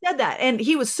 Yeah. He said that. And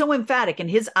he was so emphatic,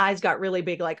 and his eyes got really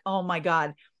big, like, oh my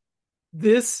God,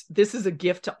 this is a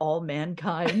gift to all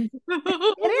mankind.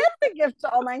 It is a gift to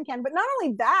all mankind, but not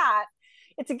only that,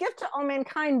 it's a gift to all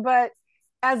mankind, but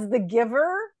as the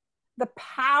giver, the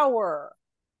power.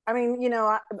 I mean,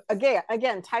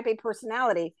 again, type A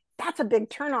personality, that's a big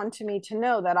turn on to me, to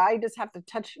know that I just have to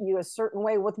touch you a certain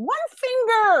way with one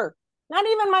finger, not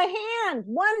even my hand,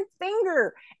 one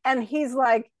finger. And he's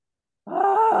like,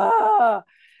 ah.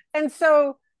 And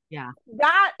so Yeah.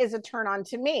 that is a turn on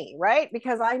to me, right?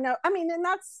 Because I know, I mean, and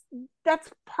that's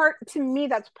part, to me,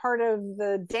 that's part of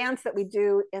the dance that we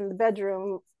do in the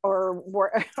bedroom, or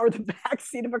the back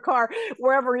seat of a car,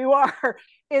 wherever you are,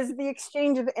 is the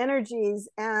exchange of energies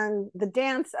and the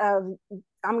dance of,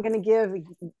 I'm going to give,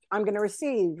 I'm going to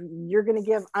receive, you're going to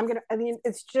give, I mean,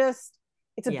 it's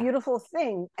a beautiful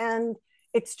thing. And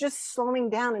it's just slowing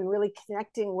down and really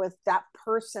connecting with that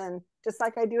person, just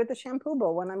like I do at the shampoo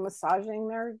bowl when I'm massaging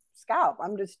their scalp.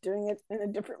 I'm just doing it in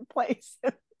a different place.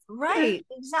 Right,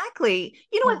 exactly.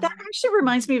 You know what? That actually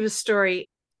reminds me of a story.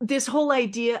 This whole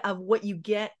idea of what you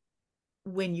get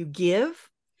when you give.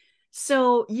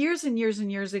 So years and years and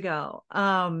years ago,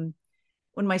 when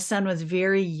my son was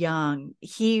very young,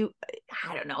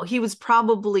 I don't know, he was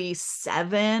probably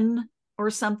 7 or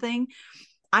something.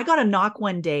 I got a knock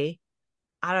one day,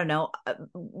 I don't know,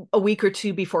 a week or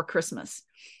two before Christmas.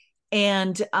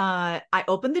 And I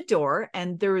opened the door,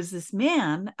 and there was this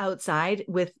man outside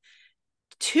with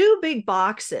 2 big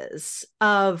boxes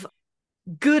of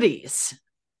goodies.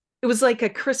 It was like a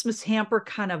Christmas hamper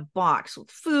kind of box with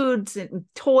foods and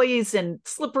toys and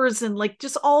slippers and like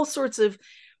just all sorts of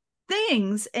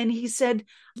things. And he said,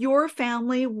 your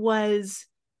family was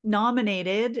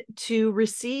nominated to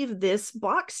receive this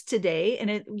box today.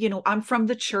 And I'm from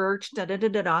the church, da da da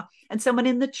da da. And someone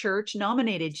in the church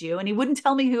nominated you. And he wouldn't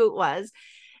tell me who it was.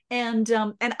 And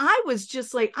I was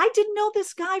just like, I didn't know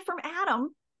this guy from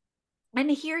Adam.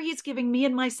 And here he's giving me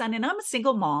and my son, and I'm a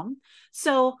single mom.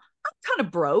 So I'm kind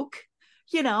of broke,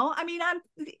 I mean,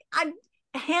 I'm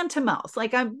hand to mouth,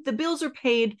 like the bills are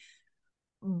paid,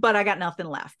 but I got nothing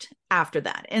left after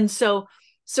that. And so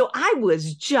I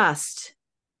was just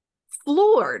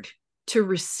floored to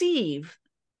receive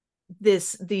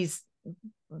these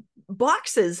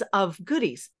boxes of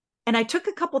goodies. And I took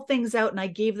a couple things out and I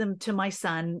gave them to my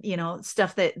son,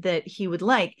 stuff that he would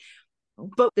like.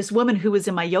 But this woman who was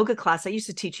in my yoga class, I used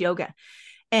to teach yoga,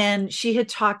 and she had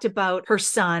talked about her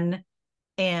son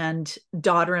and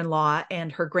daughter-in-law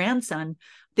and her grandson.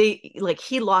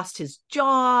 He lost his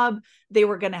job. They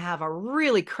were going to have a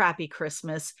really crappy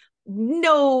Christmas.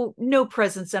 No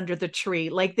presents under the tree.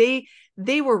 Like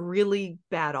they were really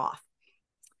bad off.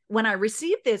 When I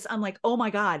received this, I'm like, oh my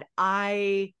God,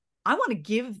 I want to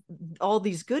give all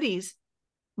these goodies,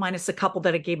 minus a couple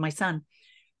that I gave my son,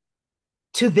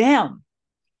 to them.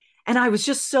 And I was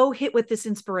just so hit with this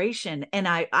inspiration, and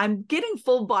I'm getting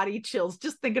full body chills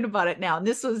just thinking about it now. And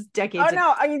this was decades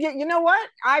ago. No, you know what?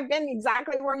 I've been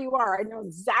exactly where you are. I know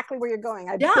exactly where you're going.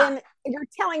 You're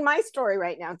telling my story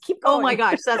right now. Keep going. Oh my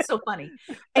gosh, that's so funny.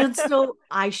 And so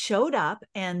I showed up,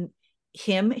 and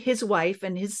him, his wife,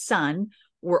 and his son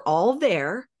were all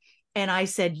there. And I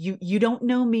said, you don't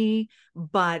know me,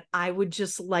 but I would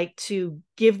just like to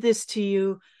give this to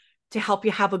you to help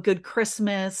you have a good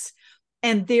Christmas.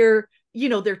 And they're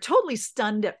totally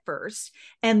stunned at first.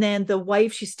 And then the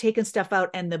wife, she's taking stuff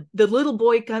out, and the little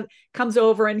boy comes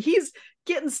over, and he's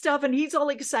getting stuff, and he's all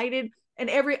excited. And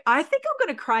I think I'm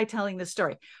going to cry telling this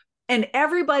story. And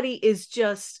everybody is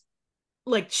just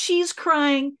like, she's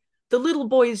crying. The little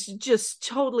boy is just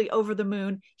totally over the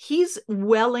moon. He's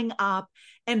welling up,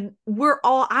 and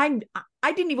I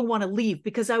didn't even want to leave,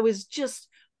 because I was just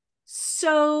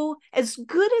so, as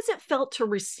good as it felt to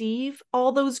receive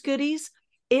all those goodies,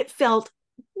 it felt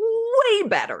way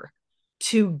better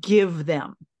to give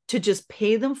them, to just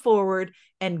pay them forward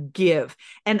and give.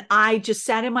 And I just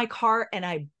sat in my car and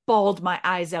I bawled my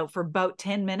eyes out for about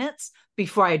 10 minutes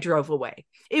before I drove away.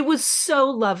 It was so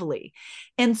lovely.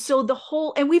 And so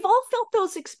and we've all felt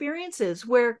those experiences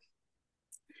where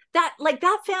that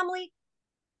family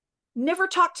never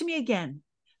talked to me again.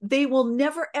 They will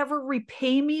never, ever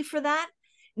repay me for that,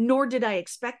 nor did I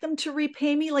expect them to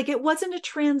repay me. Like, it wasn't a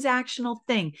transactional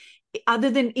thing other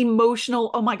than emotional.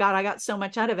 Oh my God, I got so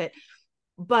much out of it.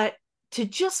 But to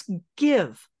just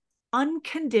give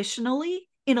unconditionally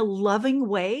in a loving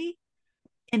way,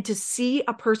 and to see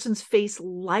a person's face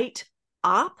light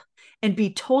up and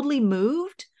be totally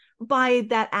moved by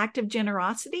that act of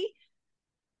generosity,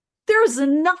 there is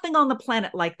nothing on the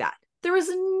planet like that. There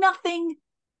is nothing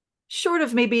short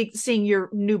of maybe seeing your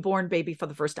newborn baby for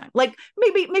the first time. Like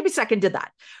maybe second did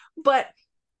that. But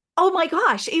oh my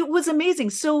gosh, it was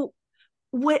amazing. So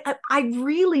what I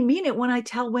really mean it when I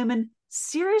tell women,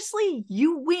 seriously,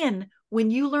 you win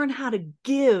when you learn how to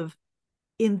give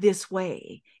in this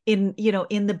way, in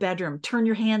the bedroom. Turn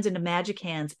your hands into magic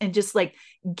hands and just like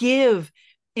give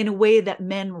in a way that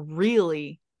men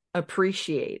really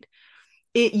appreciate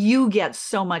it. You get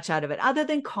so much out of it, other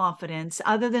than confidence,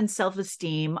 other than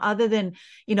self-esteem, other than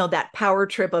that power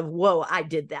trip of, whoa, I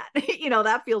did that.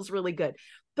 That feels really good.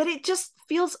 But it just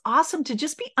feels awesome to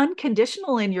just be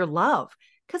unconditional in your love,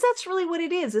 because that's really what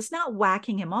it is. It's not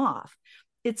whacking him off.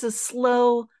 It's a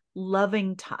slow,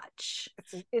 loving touch.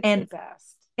 It's the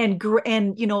best. And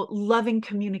loving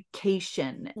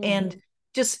communication. Mm-hmm. And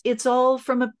just, it's all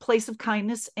from a place of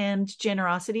kindness and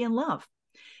generosity and love.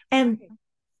 And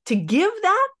to give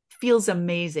that feels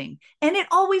amazing. And it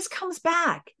always comes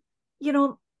back.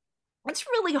 It's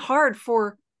really hard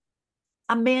for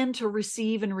a man to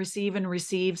receive and receive and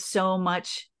receive so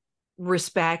much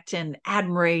respect and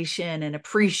admiration and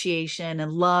appreciation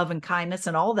and love and kindness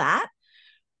and all that,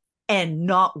 and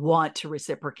not want to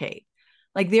reciprocate.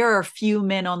 Like, there are a few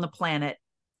men on the planet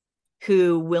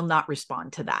who will not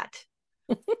respond to that.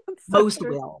 Most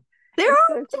will. There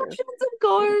are exceptions, of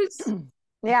course.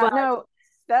 Yeah, but no,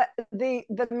 that the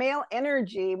male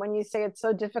energy, when you say it's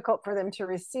so difficult for them to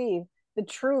receive, the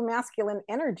true masculine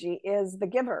energy is the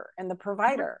giver and the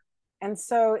provider. Mm-hmm. And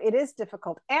so it is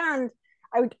difficult. And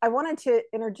I wanted to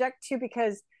interject too,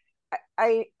 because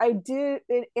I do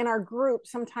in our group,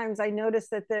 sometimes I notice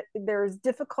that there's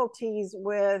difficulties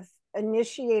with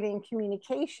initiating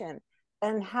communication,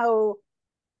 and how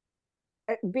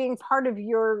being part of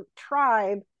your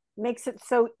tribe makes it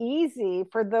so easy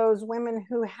for those women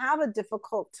who have a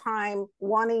difficult time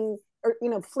wanting, or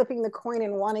flipping the coin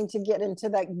and wanting to get into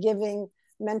that giving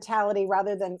mentality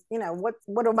rather than what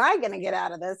am I going to get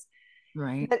out of this,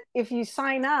 right? But if you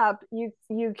sign up, you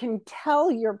can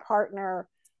tell your partner,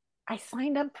 I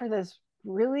signed up for this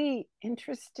really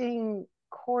interesting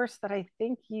course that I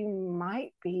think you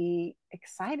might be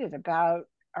excited about.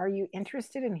 Are you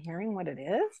interested in hearing what it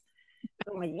is?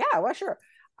 I'm like, yeah, well, sure.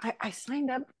 I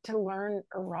signed up to learn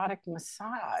erotic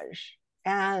massage,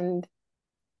 and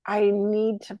I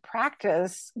need to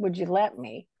practice. Would you let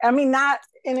me? I mean, that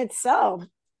in itself,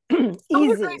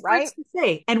 easy, right? To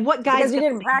say. And what guys, because you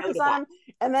didn't practice on them,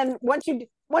 and then once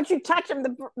you touch them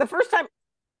the first time,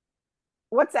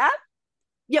 what's that?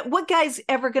 Yeah, what guy's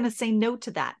ever going to say no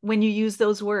to that when you use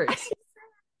those words?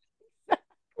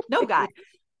 No guy.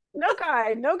 No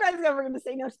guy's ever going to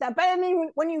say no to that. But I mean,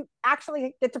 when you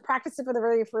actually get to practice it for the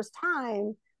very first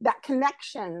time, that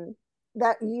connection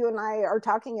that you and I are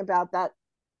talking about, that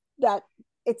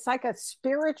it's like a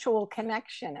spiritual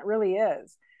connection. It really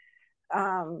is.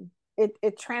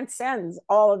 It transcends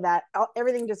all of that.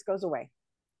 Everything just goes away.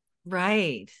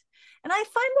 Right. And I find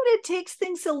that it takes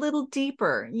things a little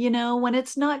deeper, when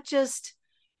it's not just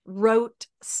rote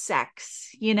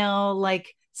sex,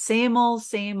 like same old,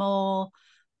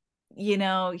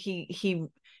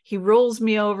 he rolls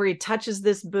me over, he touches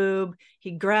this boob,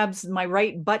 he grabs my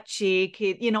right butt cheek,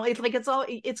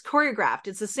 it's choreographed.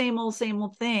 It's the same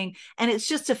old thing. And it's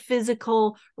just a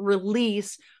physical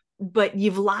release, but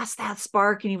you've lost that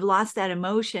spark and you've lost that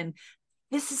emotion.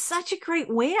 This is such a great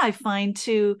way, I find,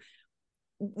 to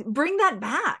bring that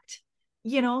back,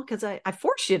 because I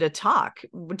force you to talk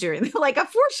during, I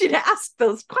force you to ask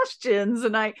those questions,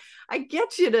 and I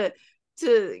get you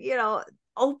to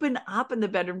open up in the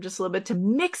bedroom just a little bit, to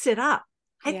mix it up.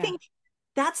 I think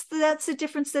that's the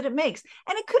difference that it makes.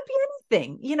 And it could be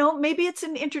anything, maybe it's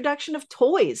an introduction of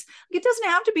toys. It doesn't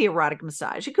have to be erotic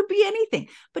massage. It could be anything,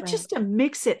 but just to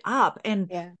mix it up and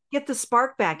get the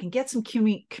spark back and get some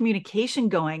communication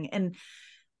going. And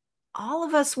all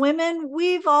of us women,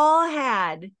 we've all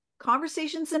had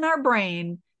conversations in our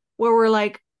brain where we're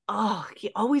like, oh, he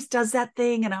always does that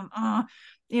thing, and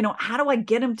how do I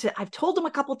get him to, I've told him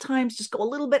a couple times, just go a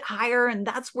little bit higher. And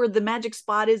that's where the magic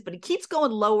spot is, but he keeps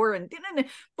going lower. And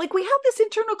like we have this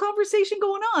internal conversation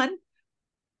going on.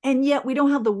 And yet we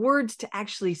don't have the words to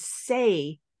actually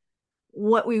say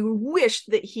what we wish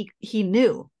that he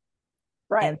knew.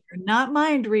 Right. And they're not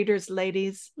mind readers,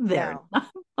 ladies. They're No.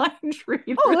 not mind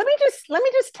readers. Oh, let me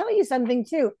just tell you something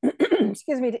too.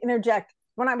 Excuse me to interject.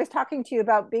 When I was talking to you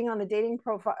about being on the dating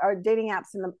profile or dating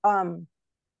apps and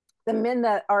the men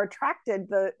that are attracted,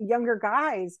 the younger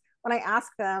guys, when I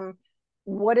ask them,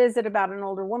 what is it about an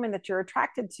older woman that you're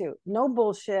attracted to? No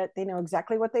bullshit. They know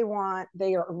exactly what they want.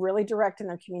 They are really direct in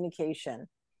their communication.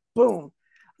 Boom.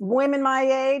 Women my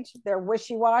age, they're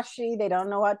wishy-washy. They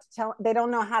don't know what to tell. They don't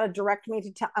know how to direct me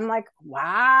to tell. I'm like,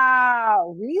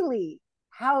 wow, really?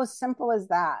 How simple is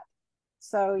that?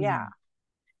 So yeah.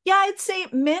 Yeah, I'd say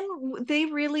men, they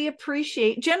really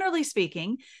appreciate, generally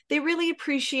speaking, they really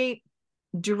appreciate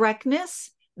directness.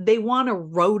 They want a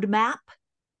roadmap.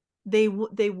 They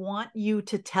want you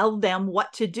to tell them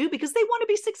what to do because they want to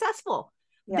be successful.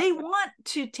 Yep. They want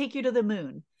to take you to the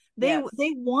moon. They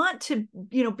want to,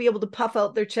 be able to puff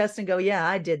out their chest and go, yeah,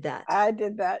 I did that. I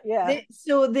did that. Yeah.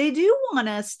 So they do want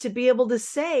us to be able to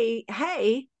say,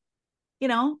 hey,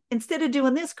 instead of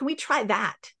doing this, can we try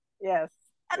that? Yes.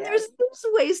 And there's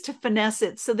ways to finesse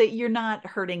it so that you're not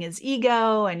hurting his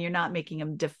ego and you're not making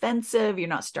him defensive. You're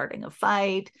not starting a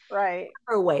fight. Right.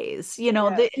 There are ways,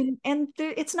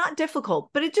 it's not difficult,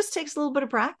 but it just takes a little bit of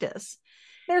practice.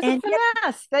 There's a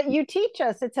finesse that you teach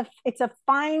us. It's a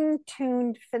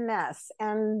fine-tuned finesse,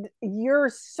 and you're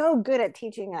so good at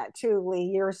teaching that too,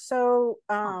 Lee. You're so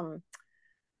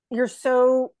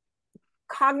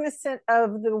cognizant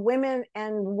of the women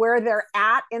and where they're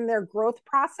at in their growth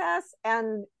process,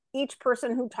 and each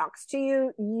person who talks to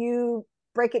you, you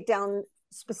break it down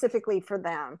specifically for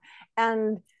them,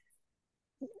 and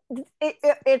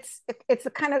it's a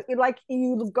kind of like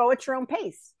you go at your own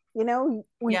pace,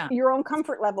 your own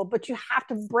comfort level, but you have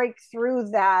to break through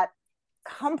that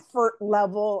comfort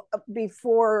level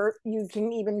before you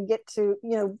can even get to,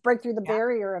 break through the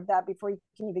barrier of that before you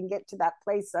can even get to that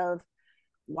place of,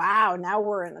 wow, now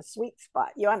we're in a sweet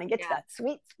spot. You want to get to that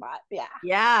sweet spot.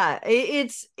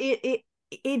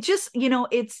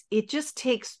 It just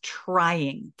takes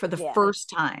trying for the first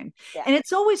time. And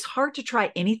it's always hard to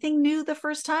try anything new the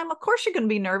first time. Of course you're going to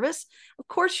be nervous. Of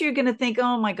course you're going to think,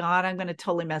 oh my God, I'm going to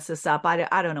totally mess this up.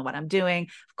 I don't know what I'm doing.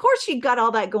 Of course you got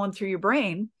all that going through your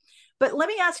brain. But let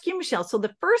me ask you, Michelle, so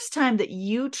the first time that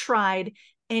you tried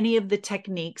any of the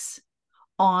techniques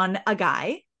on a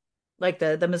guy, like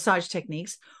the massage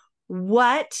techniques,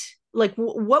 what was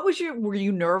were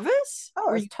you nervous? Oh,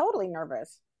 I was totally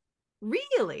nervous.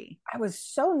 Really? I was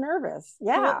so nervous.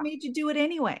 Yeah. So what made you do it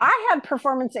anyway? I had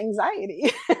performance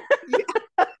anxiety. Yeah.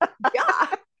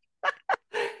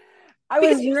 I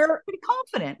was pretty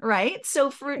confident, right?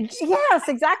 So yes,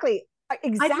 exactly.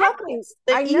 Exactly.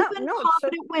 That even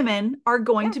confident women are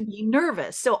going to be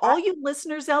nervous. So all you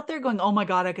listeners out there going, oh my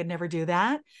God, I could never do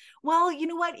that. Well, you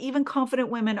know what? Even confident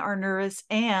women are nervous,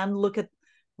 and look at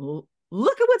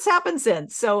what's happened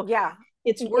since. So yeah,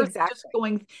 it's worth just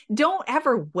going. Don't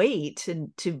ever wait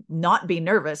to not be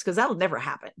nervous, because that'll never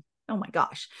happen. Oh my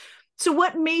gosh. So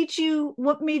what made you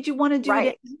want to do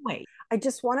it anyway? I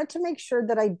just wanted to make sure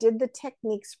that I did the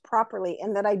techniques properly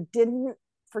and that I didn't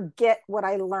forget what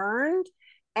I learned.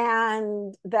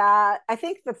 And that I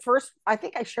think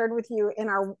I shared with you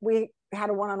we had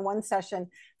a one-on-one session,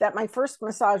 that my first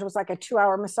massage was like a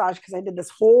 2-hour massage, because I did this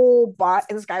whole body.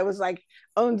 This guy was like,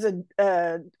 owns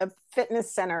a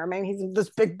fitness center. I mean, he's this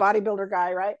big bodybuilder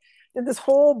guy, right? Did this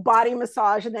whole body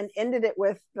massage and then ended it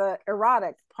with the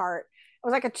erotic part. It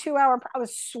was like a 2-hour. I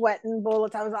was sweating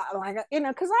bullets. I was like,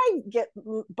 because I get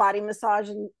body massage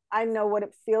and I know what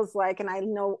it feels like and I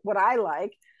know what I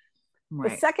like.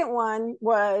 Right. The second one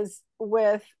was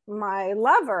with my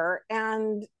lover,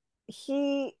 and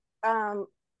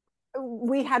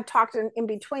we had talked in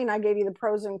between. I gave you the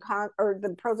pros and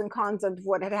cons of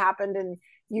what had happened, and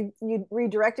you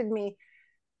redirected me.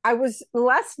 I was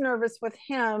less nervous with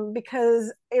him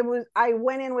because I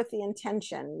went in with the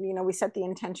intention, we set the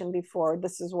intention before,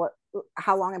 this is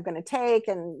how long I'm going to take.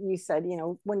 And you said,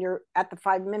 when you're at the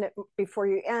 5-minute before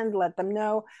you end, let them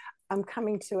know I'm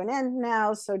coming to an end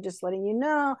now. So just letting you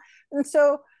know. And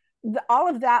so all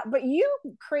of that, but you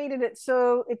created it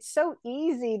so it's so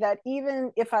easy that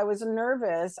even if I was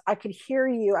nervous, I could hear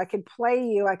you, I could play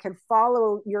you, I could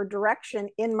follow your direction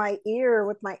in my ear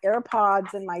with my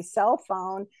AirPods and my cell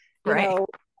phone, or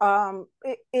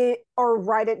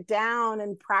write it down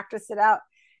and practice it out.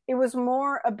 It was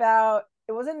more about,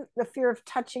 it wasn't the fear of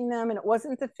touching them, and it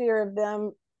wasn't the fear of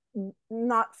them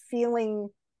not feeling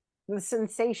the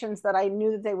sensations that I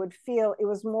knew that they would feel. It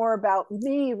was more about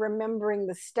me remembering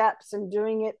the steps and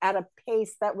doing it at a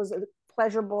pace that was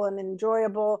pleasurable and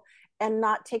enjoyable, and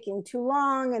not taking too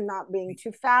long and not being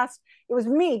too fast. It was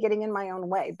me getting in my own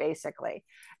way, basically.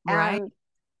 Right.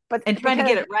 But And trying to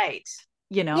get because it right,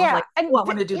 yeah, like, oh, I and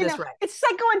want to do you this know, right. it's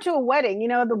like going to a wedding.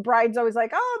 The bride's always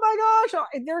like, oh my gosh,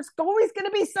 there's always going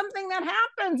to be something that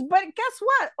happens, but guess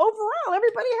what, overall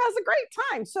everybody has a great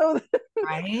time. So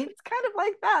Right. it's kind of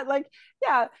like that. Like,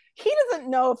 yeah, he doesn't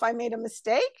know if I made a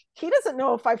mistake. He doesn't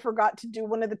know if I forgot to do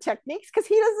one of the techniques, because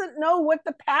he doesn't know what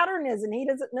the pattern is, and he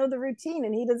doesn't know the routine,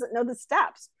 and he doesn't know the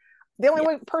steps. The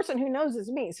only Yeah. person who knows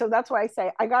is me. So that's why I say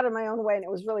I got in my own way, and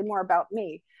it was really more about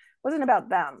me. It wasn't about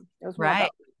them. It was more Right.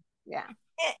 about me. Yeah.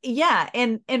 Yeah.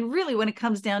 And really, when it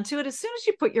comes down to it, as soon as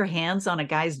you put your hands on a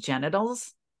guy's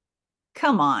genitals,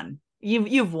 come on,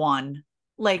 you've won.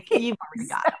 Like, you've already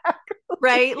got it.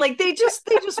 Right. Like, they just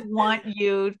want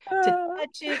you to How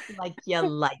touch it like you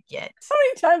like it.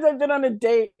 many times I've been on a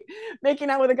date making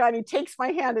out with a guy, and he takes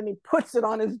my hand and he puts it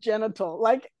on his genital,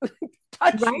 like,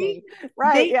 touch Right. me.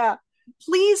 Right. They Yeah.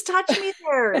 please touch me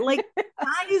there. Like,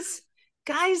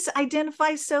 guys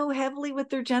identify so heavily with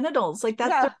their genitals. Like, that's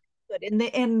Yeah. their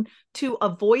good. And to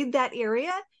avoid that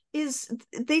area is,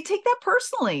 they take that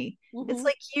personally. It's Mm-hmm.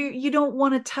 like, you don't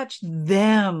want to touch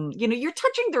them. You're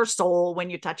touching their soul when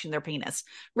you're touching their penis.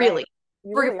 Right. Really.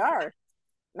 You For, really are.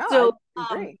 No, I so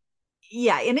agree.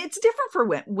 yeah, and it's different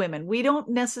for women. We don't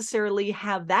necessarily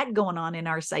have that going on in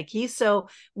our psyche, so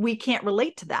we can't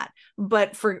relate to that.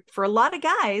 But for a lot of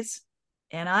guys,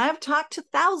 and I've talked to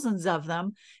thousands of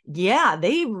them, yeah,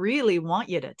 they really want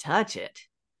you to touch it.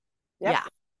 Yep. Yeah.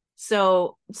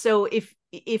 So if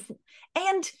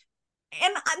and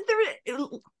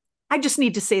I just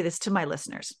need to say this to my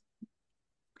listeners.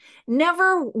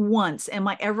 Never once am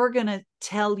I ever going to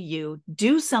tell you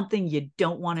do something you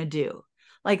don't want to do.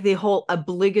 Like the whole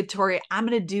obligatory, I'm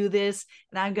going to do this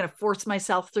and I'm going to force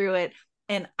myself through it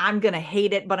and I'm going to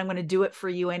hate it, but I'm going to do it for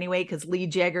you anyway because Lee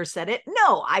Jagger said it.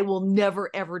 No, I will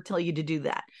never, ever tell you to do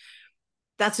that.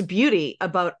 That's the beauty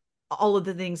about all of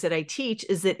the things that I teach,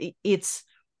 is that it's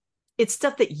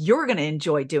stuff that you're going to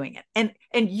enjoy doing it.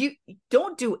 And you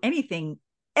don't do anything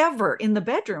ever in the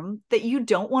bedroom that you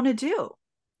don't want to do.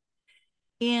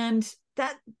 And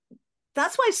that's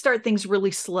why I start things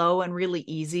really slow and really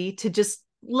easy, to just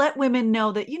let women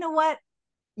know that, you know what,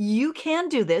 you can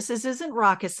do this. This isn't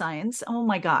rocket science. Oh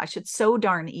my gosh, it's so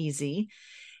darn easy.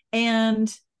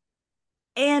 And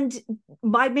and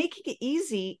by making it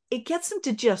easy, it gets them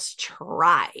to just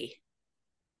try.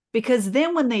 Because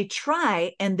then when they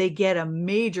try and they get a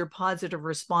major positive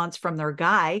response from their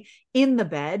guy in the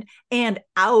bed and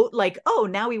out, like, oh,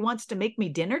 now he wants to make me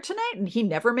dinner tonight and he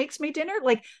never makes me dinner,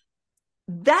 like,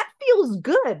 that feels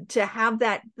good to have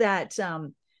that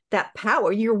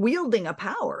power. You're wielding a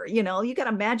power. You got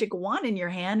a magic wand in your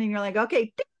hand and you're like,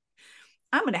 okay,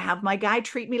 I'm going to have my guy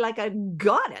treat me like a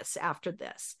goddess after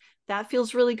this. That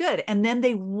feels really good. And then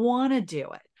they want to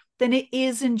do it. Then it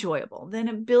is enjoyable. Then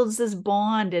it builds this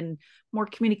bond and more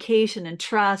communication and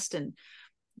trust, and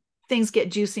things get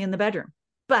juicy in the bedroom.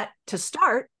 But to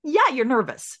start, yeah, you're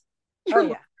nervous. Oh You're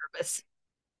yeah. nervous.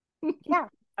 Yeah.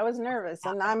 I was nervous,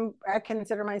 and I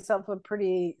consider myself a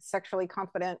pretty sexually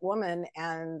confident woman,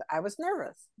 and I was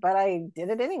nervous, but I did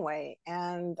it anyway,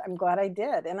 and I'm glad I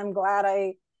did, and I'm glad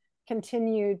I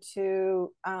continue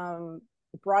to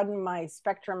broaden my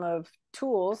spectrum of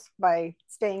tools by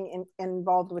staying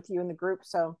involved with you in the group.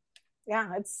 So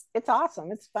yeah, it's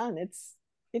awesome. It's fun. It's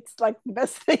like the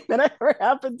best thing that ever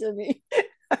happened to me.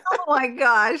 Oh my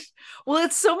gosh. Well,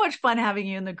 it's so much fun having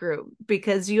you in the group,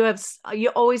 because you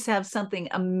always have something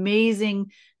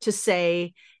amazing to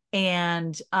say.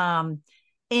 And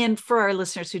for our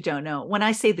listeners who don't know, when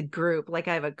I say the group, like,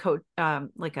 I have a coach,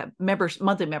 like a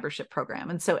monthly membership program.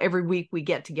 And so every week we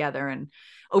get together and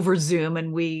over Zoom,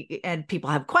 and people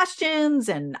have questions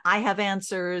and I have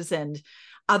answers and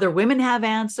other women have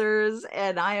answers.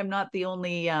 And I am not the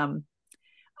only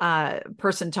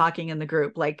person talking in the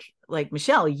group. Like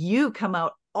Michelle, you come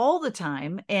out all the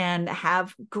time and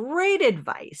have great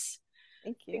advice.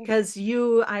 Thank you. Because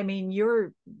you're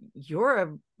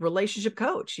a relationship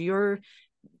coach.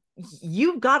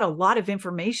 You've got a lot of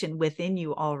information within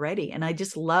you already, and I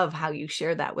just love how you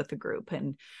share that with the group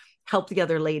and help the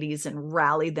other ladies and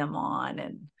rally them on.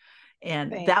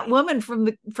 And Thanks. that woman from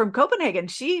Copenhagen,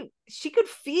 she could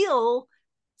feel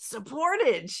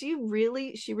supported. She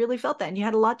really felt that, and you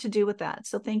had a lot to do with that.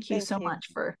 So thank you so much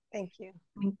for. Thank you.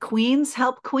 Queens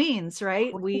help queens,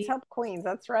 right? Queens help queens.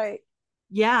 That's right.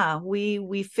 Yeah,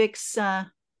 we fix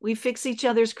each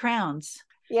other's crowns.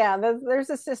 Yeah, there's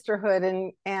a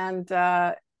sisterhood, and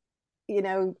you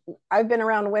know, I've been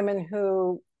around women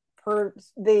who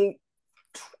they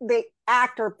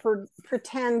act or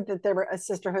pretend that they're a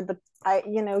sisterhood, but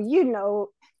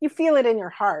you feel it in your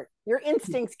heart. Your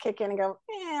instincts kick in and go,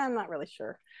 I'm not really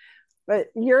sure, but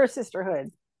you're a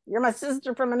sisterhood. You're my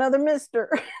sister from another mister.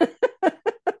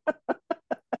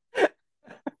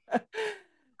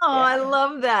 Oh, I Yeah,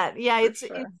 love that. Yeah, for it's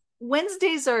sure.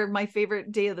 Wednesdays are my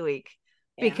favorite day of the week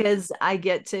Yeah. because I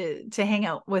get to hang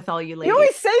out with all you You ladies.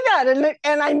 always say that,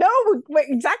 and I know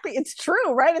exactly. It's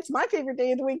true, right? It's my favorite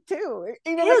day of the week too.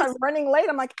 It Even if I'm is. running late,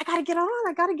 I'm like, I gotta get on.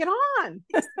 I gotta get on.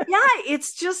 Yeah,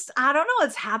 it's just I don't know,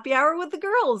 it's happy hour with the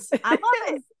girls. I It love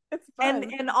it. is. It's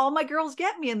And fun. all my girls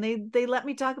get me and they let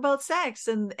me talk about sex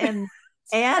That's and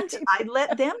right. I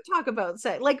let them talk about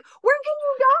sex. Like, where can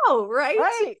you go, right?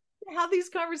 Right. Have these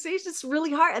conversations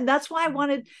really hard. And that's why I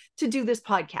wanted to do this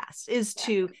podcast, is Yeah.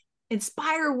 to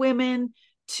inspire women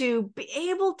to be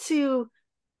able to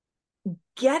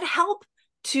get help,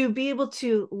 to be able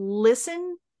to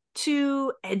listen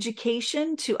to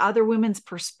education, to other women's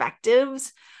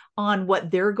perspectives on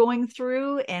what they're going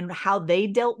through and how they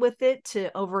dealt with it to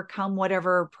overcome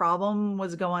whatever problem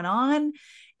was going on.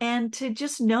 And to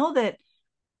just know that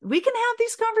we can have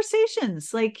these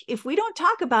conversations. Like, if we don't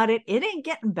talk about it, it ain't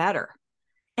getting better.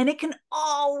 And it can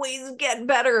always get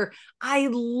better. I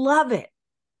love it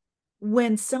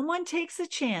when someone takes a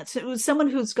chance. It was someone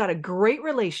who's got a great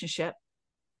relationship.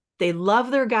 They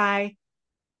love their guy,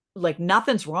 like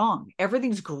nothing's wrong.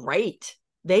 Everything's great.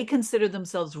 They consider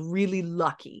themselves really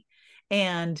lucky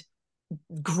and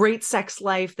great sex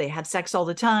life. They have sex all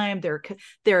the time.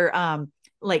 They're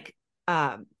like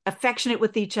affectionate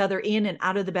with each other in and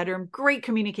out of the bedroom. Great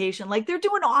communication. Like, they're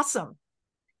doing awesome.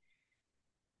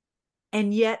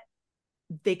 And yet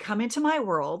they come into my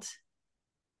world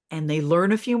and they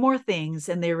learn a few more things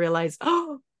and they realize,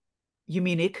 oh, you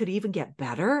mean it could even get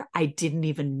better? I didn't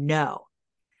even know.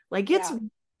 Like, Yeah.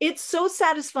 it's so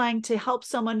satisfying to help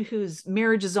someone whose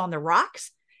marriage is on the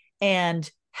rocks and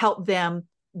help them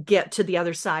get to the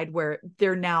other side where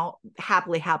they're now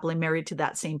happily married to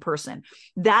that same person.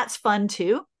 That's fun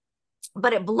too.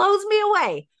 But it blows me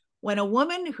away when a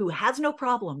woman who has no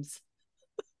problems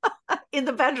in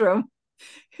the bedroom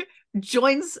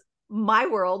joins my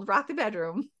world, rock the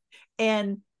bedroom,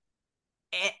 and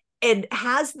and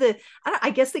has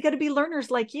I guess they got to be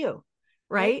learners like you,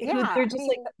 right? Who Yeah. they're I just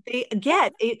like, mean, they yeah.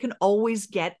 get it can always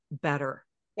get better.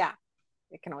 Yeah.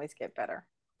 It can always get better.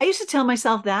 I used to tell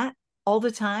myself that all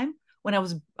the time when I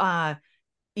was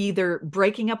either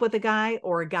breaking up with a guy,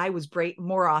 or a guy was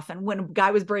more often when a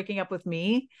guy was breaking up with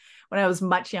me when I was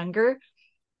much younger,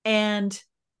 and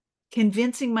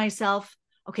convincing myself,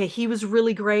 okay, he was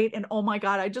really great. And oh my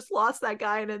God, I just lost that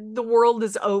guy and the world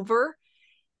is over.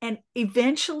 And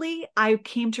eventually I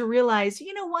came to realize,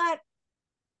 you know what?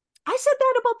 I said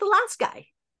that about the last guy.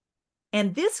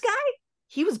 And this guy,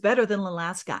 he was better than the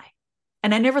last guy.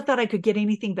 And I never thought I could get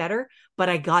anything better, but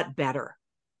I got better.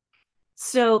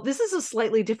 So this is a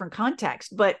slightly different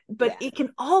context, but Yeah. it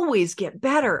can always get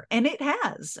better, and it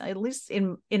has. At least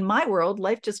in my world,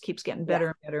 life just keeps getting Yeah. better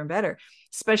and better and better,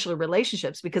 especially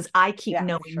relationships, because I keep Yeah, for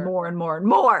knowing sure. more and more and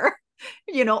more,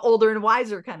 older and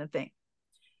wiser kind of thing.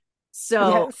 So,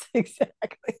 Yes,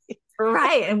 exactly.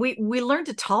 right, and we learn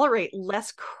to tolerate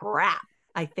less crap,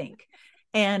 I think,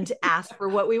 and ask for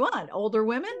what we want. Older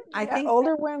women, I Yeah, think.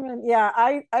 older women. Yeah,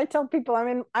 I tell people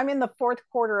I'm in the fourth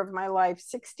quarter of my life,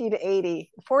 60 to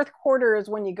 80. Fourth quarter is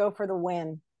when you go for the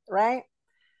win, right?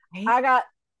 Right? I got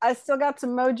I still got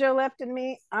some mojo left in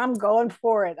me. I'm going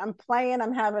for it. I'm playing,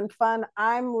 I'm having fun.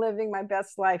 I'm living my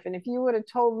best life. And if you would have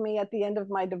told me at the end of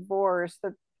my divorce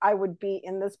that I would be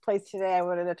in this place today, I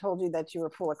would have told you that you were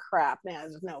full of crap. Now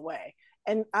there's no way.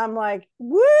 And I'm like,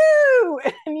 woo!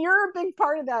 And you're a big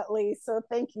part of that, Lee. So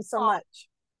thank you so Oh, much.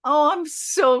 oh, I'm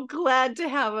so glad to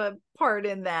have a part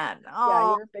in that. Yeah,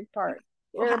 Oh, you're a big part.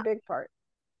 so You're a happy. big part.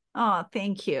 Oh,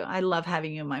 thank you. I love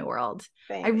having you in my world.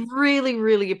 I Thanks. really,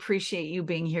 really appreciate you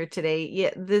being here today.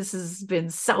 Yeah, this has been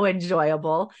so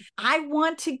enjoyable. I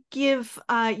want to give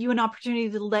you an opportunity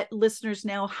to let listeners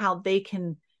know how they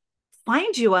can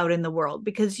find you out in the world,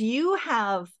 because you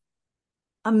have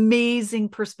amazing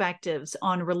perspectives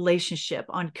on relationship,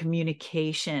 on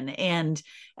communication, and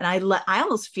I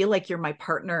almost feel like you're my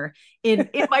partner in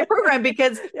my program,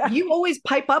 because Yeah. you always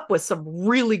pipe up with some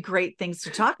really great things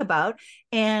to talk about.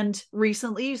 And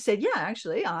recently you said, yeah,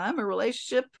 actually I'm a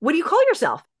relationship, what do you call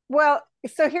yourself? Well,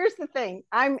 so here's the thing.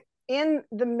 I'm in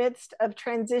the midst of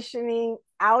transitioning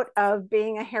out of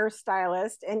being a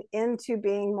hairstylist and into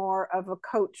being more of a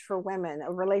coach for women,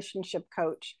 a relationship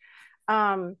coach.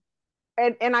 Um,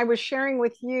 and I was sharing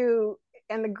with you,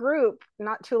 the group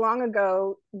not too long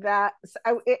ago that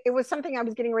it was something I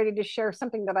was getting ready to share,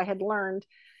 something that I had learned.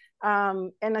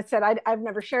 And I said, I've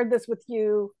never shared this with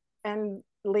you and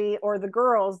Lee or the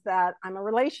girls, that I'm a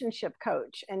relationship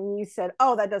coach. And you said,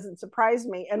 oh, that doesn't surprise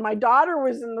me. And my daughter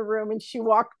was in the room and she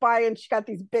walked by and she got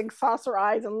these big saucer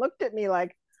eyes and looked at me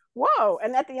like, whoa.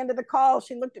 And at the end of the call,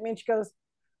 she looked at me and she goes,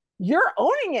 you're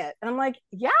owning it. And I'm like,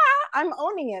 yeah, I'm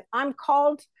owning it. I'm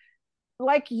called,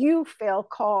 like you feel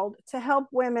called, to help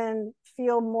women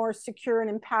feel more secure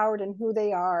and empowered in who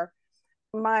they are.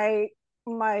 My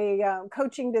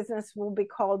coaching business will be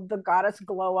called the Goddess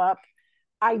Glow Up.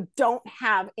 I don't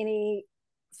have any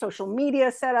social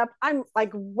media set up. I'm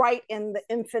like right in the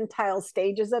infantile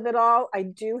stages of it all. I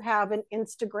do have an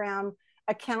Instagram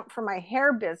account for my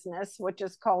hair business, which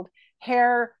is called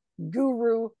Hair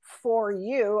Guru for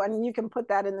You. And you can put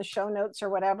that in the show notes or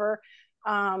whatever.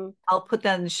 I'll put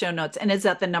that in the show notes. And is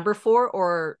that the number 4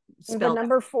 or the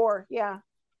number 4? Yeah.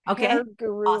 Okay. Hair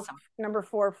Guru, awesome. Number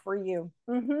 4 for You.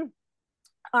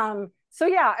 So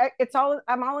yeah,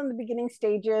 I'm all in the beginning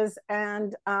stages,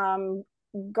 and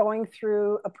going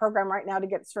through a program right now to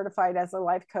get certified as a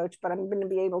life coach, but I'm going to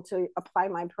be able to apply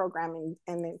my program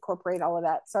and incorporate all of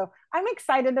that. So I'm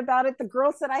excited about it. The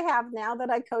girls that I have now that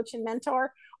I coach and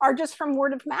mentor are just from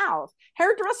word of mouth.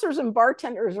 Hairdressers and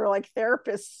bartenders are like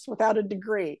therapists without a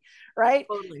degree, right?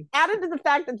 Totally. Added to the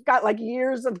fact that I've got like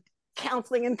years of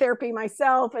counseling and therapy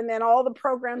myself, and then all the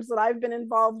programs that I've been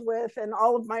involved with, and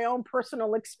all of my own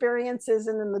personal experiences,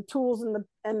 and then the tools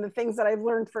and the things that I've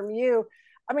learned from you.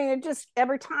 I mean, it just,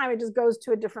 every time it just goes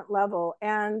to a different level.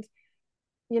 And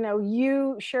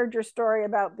you shared your story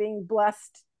about being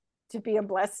blessed to be a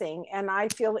blessing, and I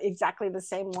feel exactly the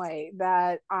same way,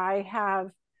 that I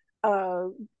have a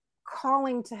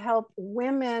calling to help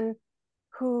women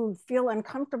who feel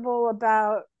uncomfortable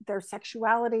about their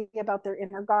sexuality, about their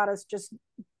inner goddess, just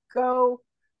go,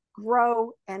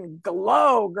 grow, and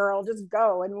glow, girl. Just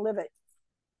go and live it.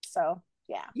 So,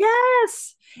 yeah.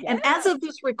 Yes. And as of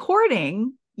this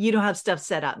recording, you don't have stuff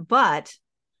set up, but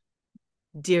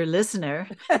dear listener,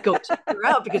 go check her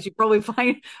out, because you probably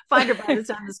find her by the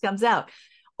time this comes out.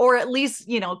 Or at least,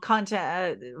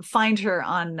 find her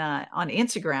on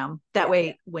Instagram. That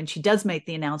way, when she does make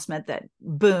the announcement that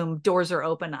boom, doors are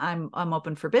open, I'm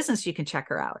open for business, you can check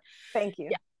her out. Thank you.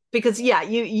 Yeah. Because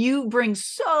you bring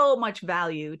so much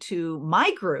value to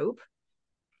my group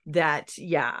that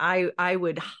I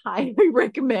would highly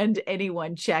recommend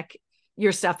anyone check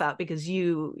your stuff out, because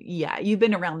you've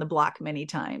been around the block many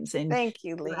times, and thank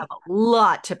you, Lee. You have a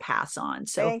lot to pass on.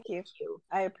 So thank you.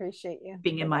 I appreciate you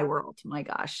being in my world. My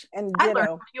gosh. And I learn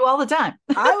from you all the time.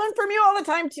 I learn from you all the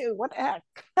time too. What the heck?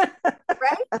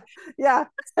 Right? Yeah.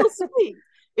 That's so sweet.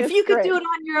 If you could do it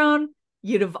on your own,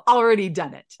 you'd have already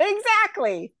done it.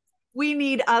 Exactly. We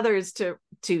need others to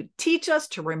teach us,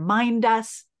 to remind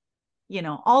us,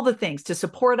 all the things, to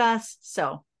support us.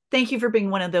 So thank you for being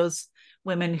one of those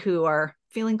women who are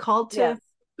feeling called to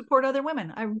support other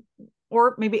women.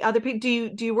 Or maybe other people.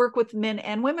 Do you work with men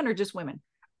and women, or just women?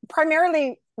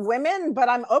 Primarily women, but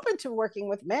I'm open to working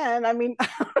with men. I mean,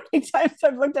 how many times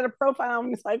I've looked at a profile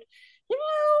and was like,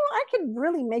 I could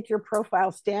really make your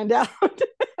profile stand out.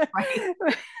 Right.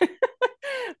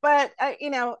 But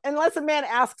unless a man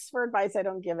asks for advice, I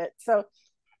don't give it. So,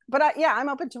 but I'm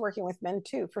open to working with men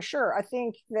too, for sure. I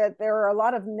think that there are a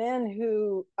lot of men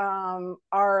who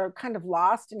are kind of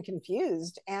lost and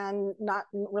confused and not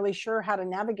really sure how to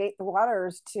navigate the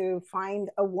waters to find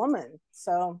a woman.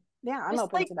 So I'm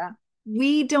open to that.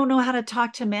 We don't know how to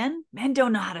talk to men. Men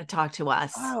don't know how to talk to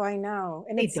us. Oh, I know.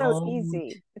 And it's so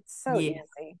easy. It's so easy.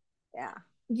 Yeah.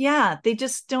 Yeah. They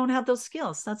just don't have those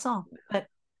skills. That's all. But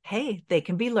hey, they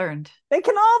can be learned. They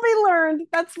can all be learned.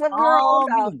 That's what we're all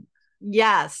about.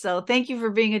 Yeah. So thank you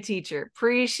for being a teacher.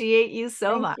 Appreciate you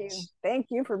so much. Thank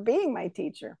you for being my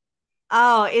teacher.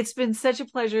 Oh, it's been such a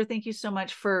pleasure. Thank you so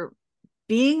much for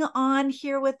being on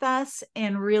here with us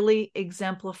and really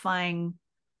exemplifying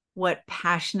what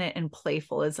passionate and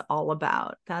playful is all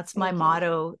about. That's my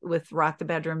motto with Rock the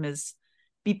Bedroom, is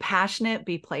be passionate,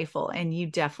 be playful. And you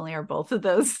definitely are both of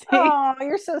those things. Oh,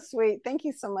 you're so sweet. Thank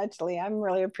you so much, Lee. I'm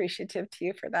really appreciative to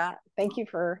you for that. Thank you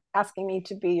for asking me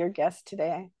to be your guest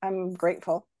today. I'm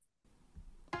grateful.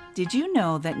 Did you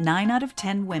know that 9 out of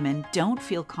 10 women don't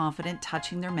feel confident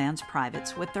touching their man's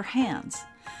privates with their hands?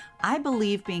 I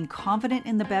believe being confident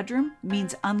in the bedroom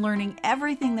means unlearning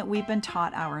everything that we've been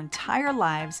taught our entire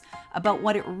lives about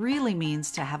what it really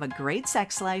means to have a great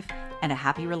sex life and a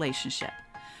happy relationship,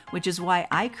 which is why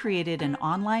I created an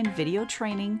online video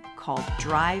training called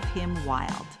Drive Him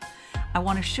Wild. I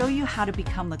want to show you how to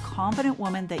become the confident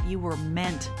woman that you were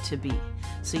meant to be,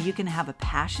 so you can have a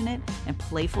passionate and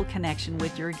playful connection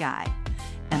with your guy.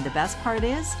 And the best part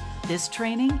is, this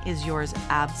training is yours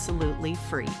absolutely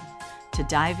free. To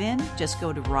dive in, just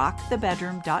go to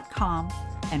rockthebedroom.com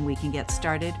and we can get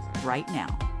started right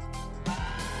now.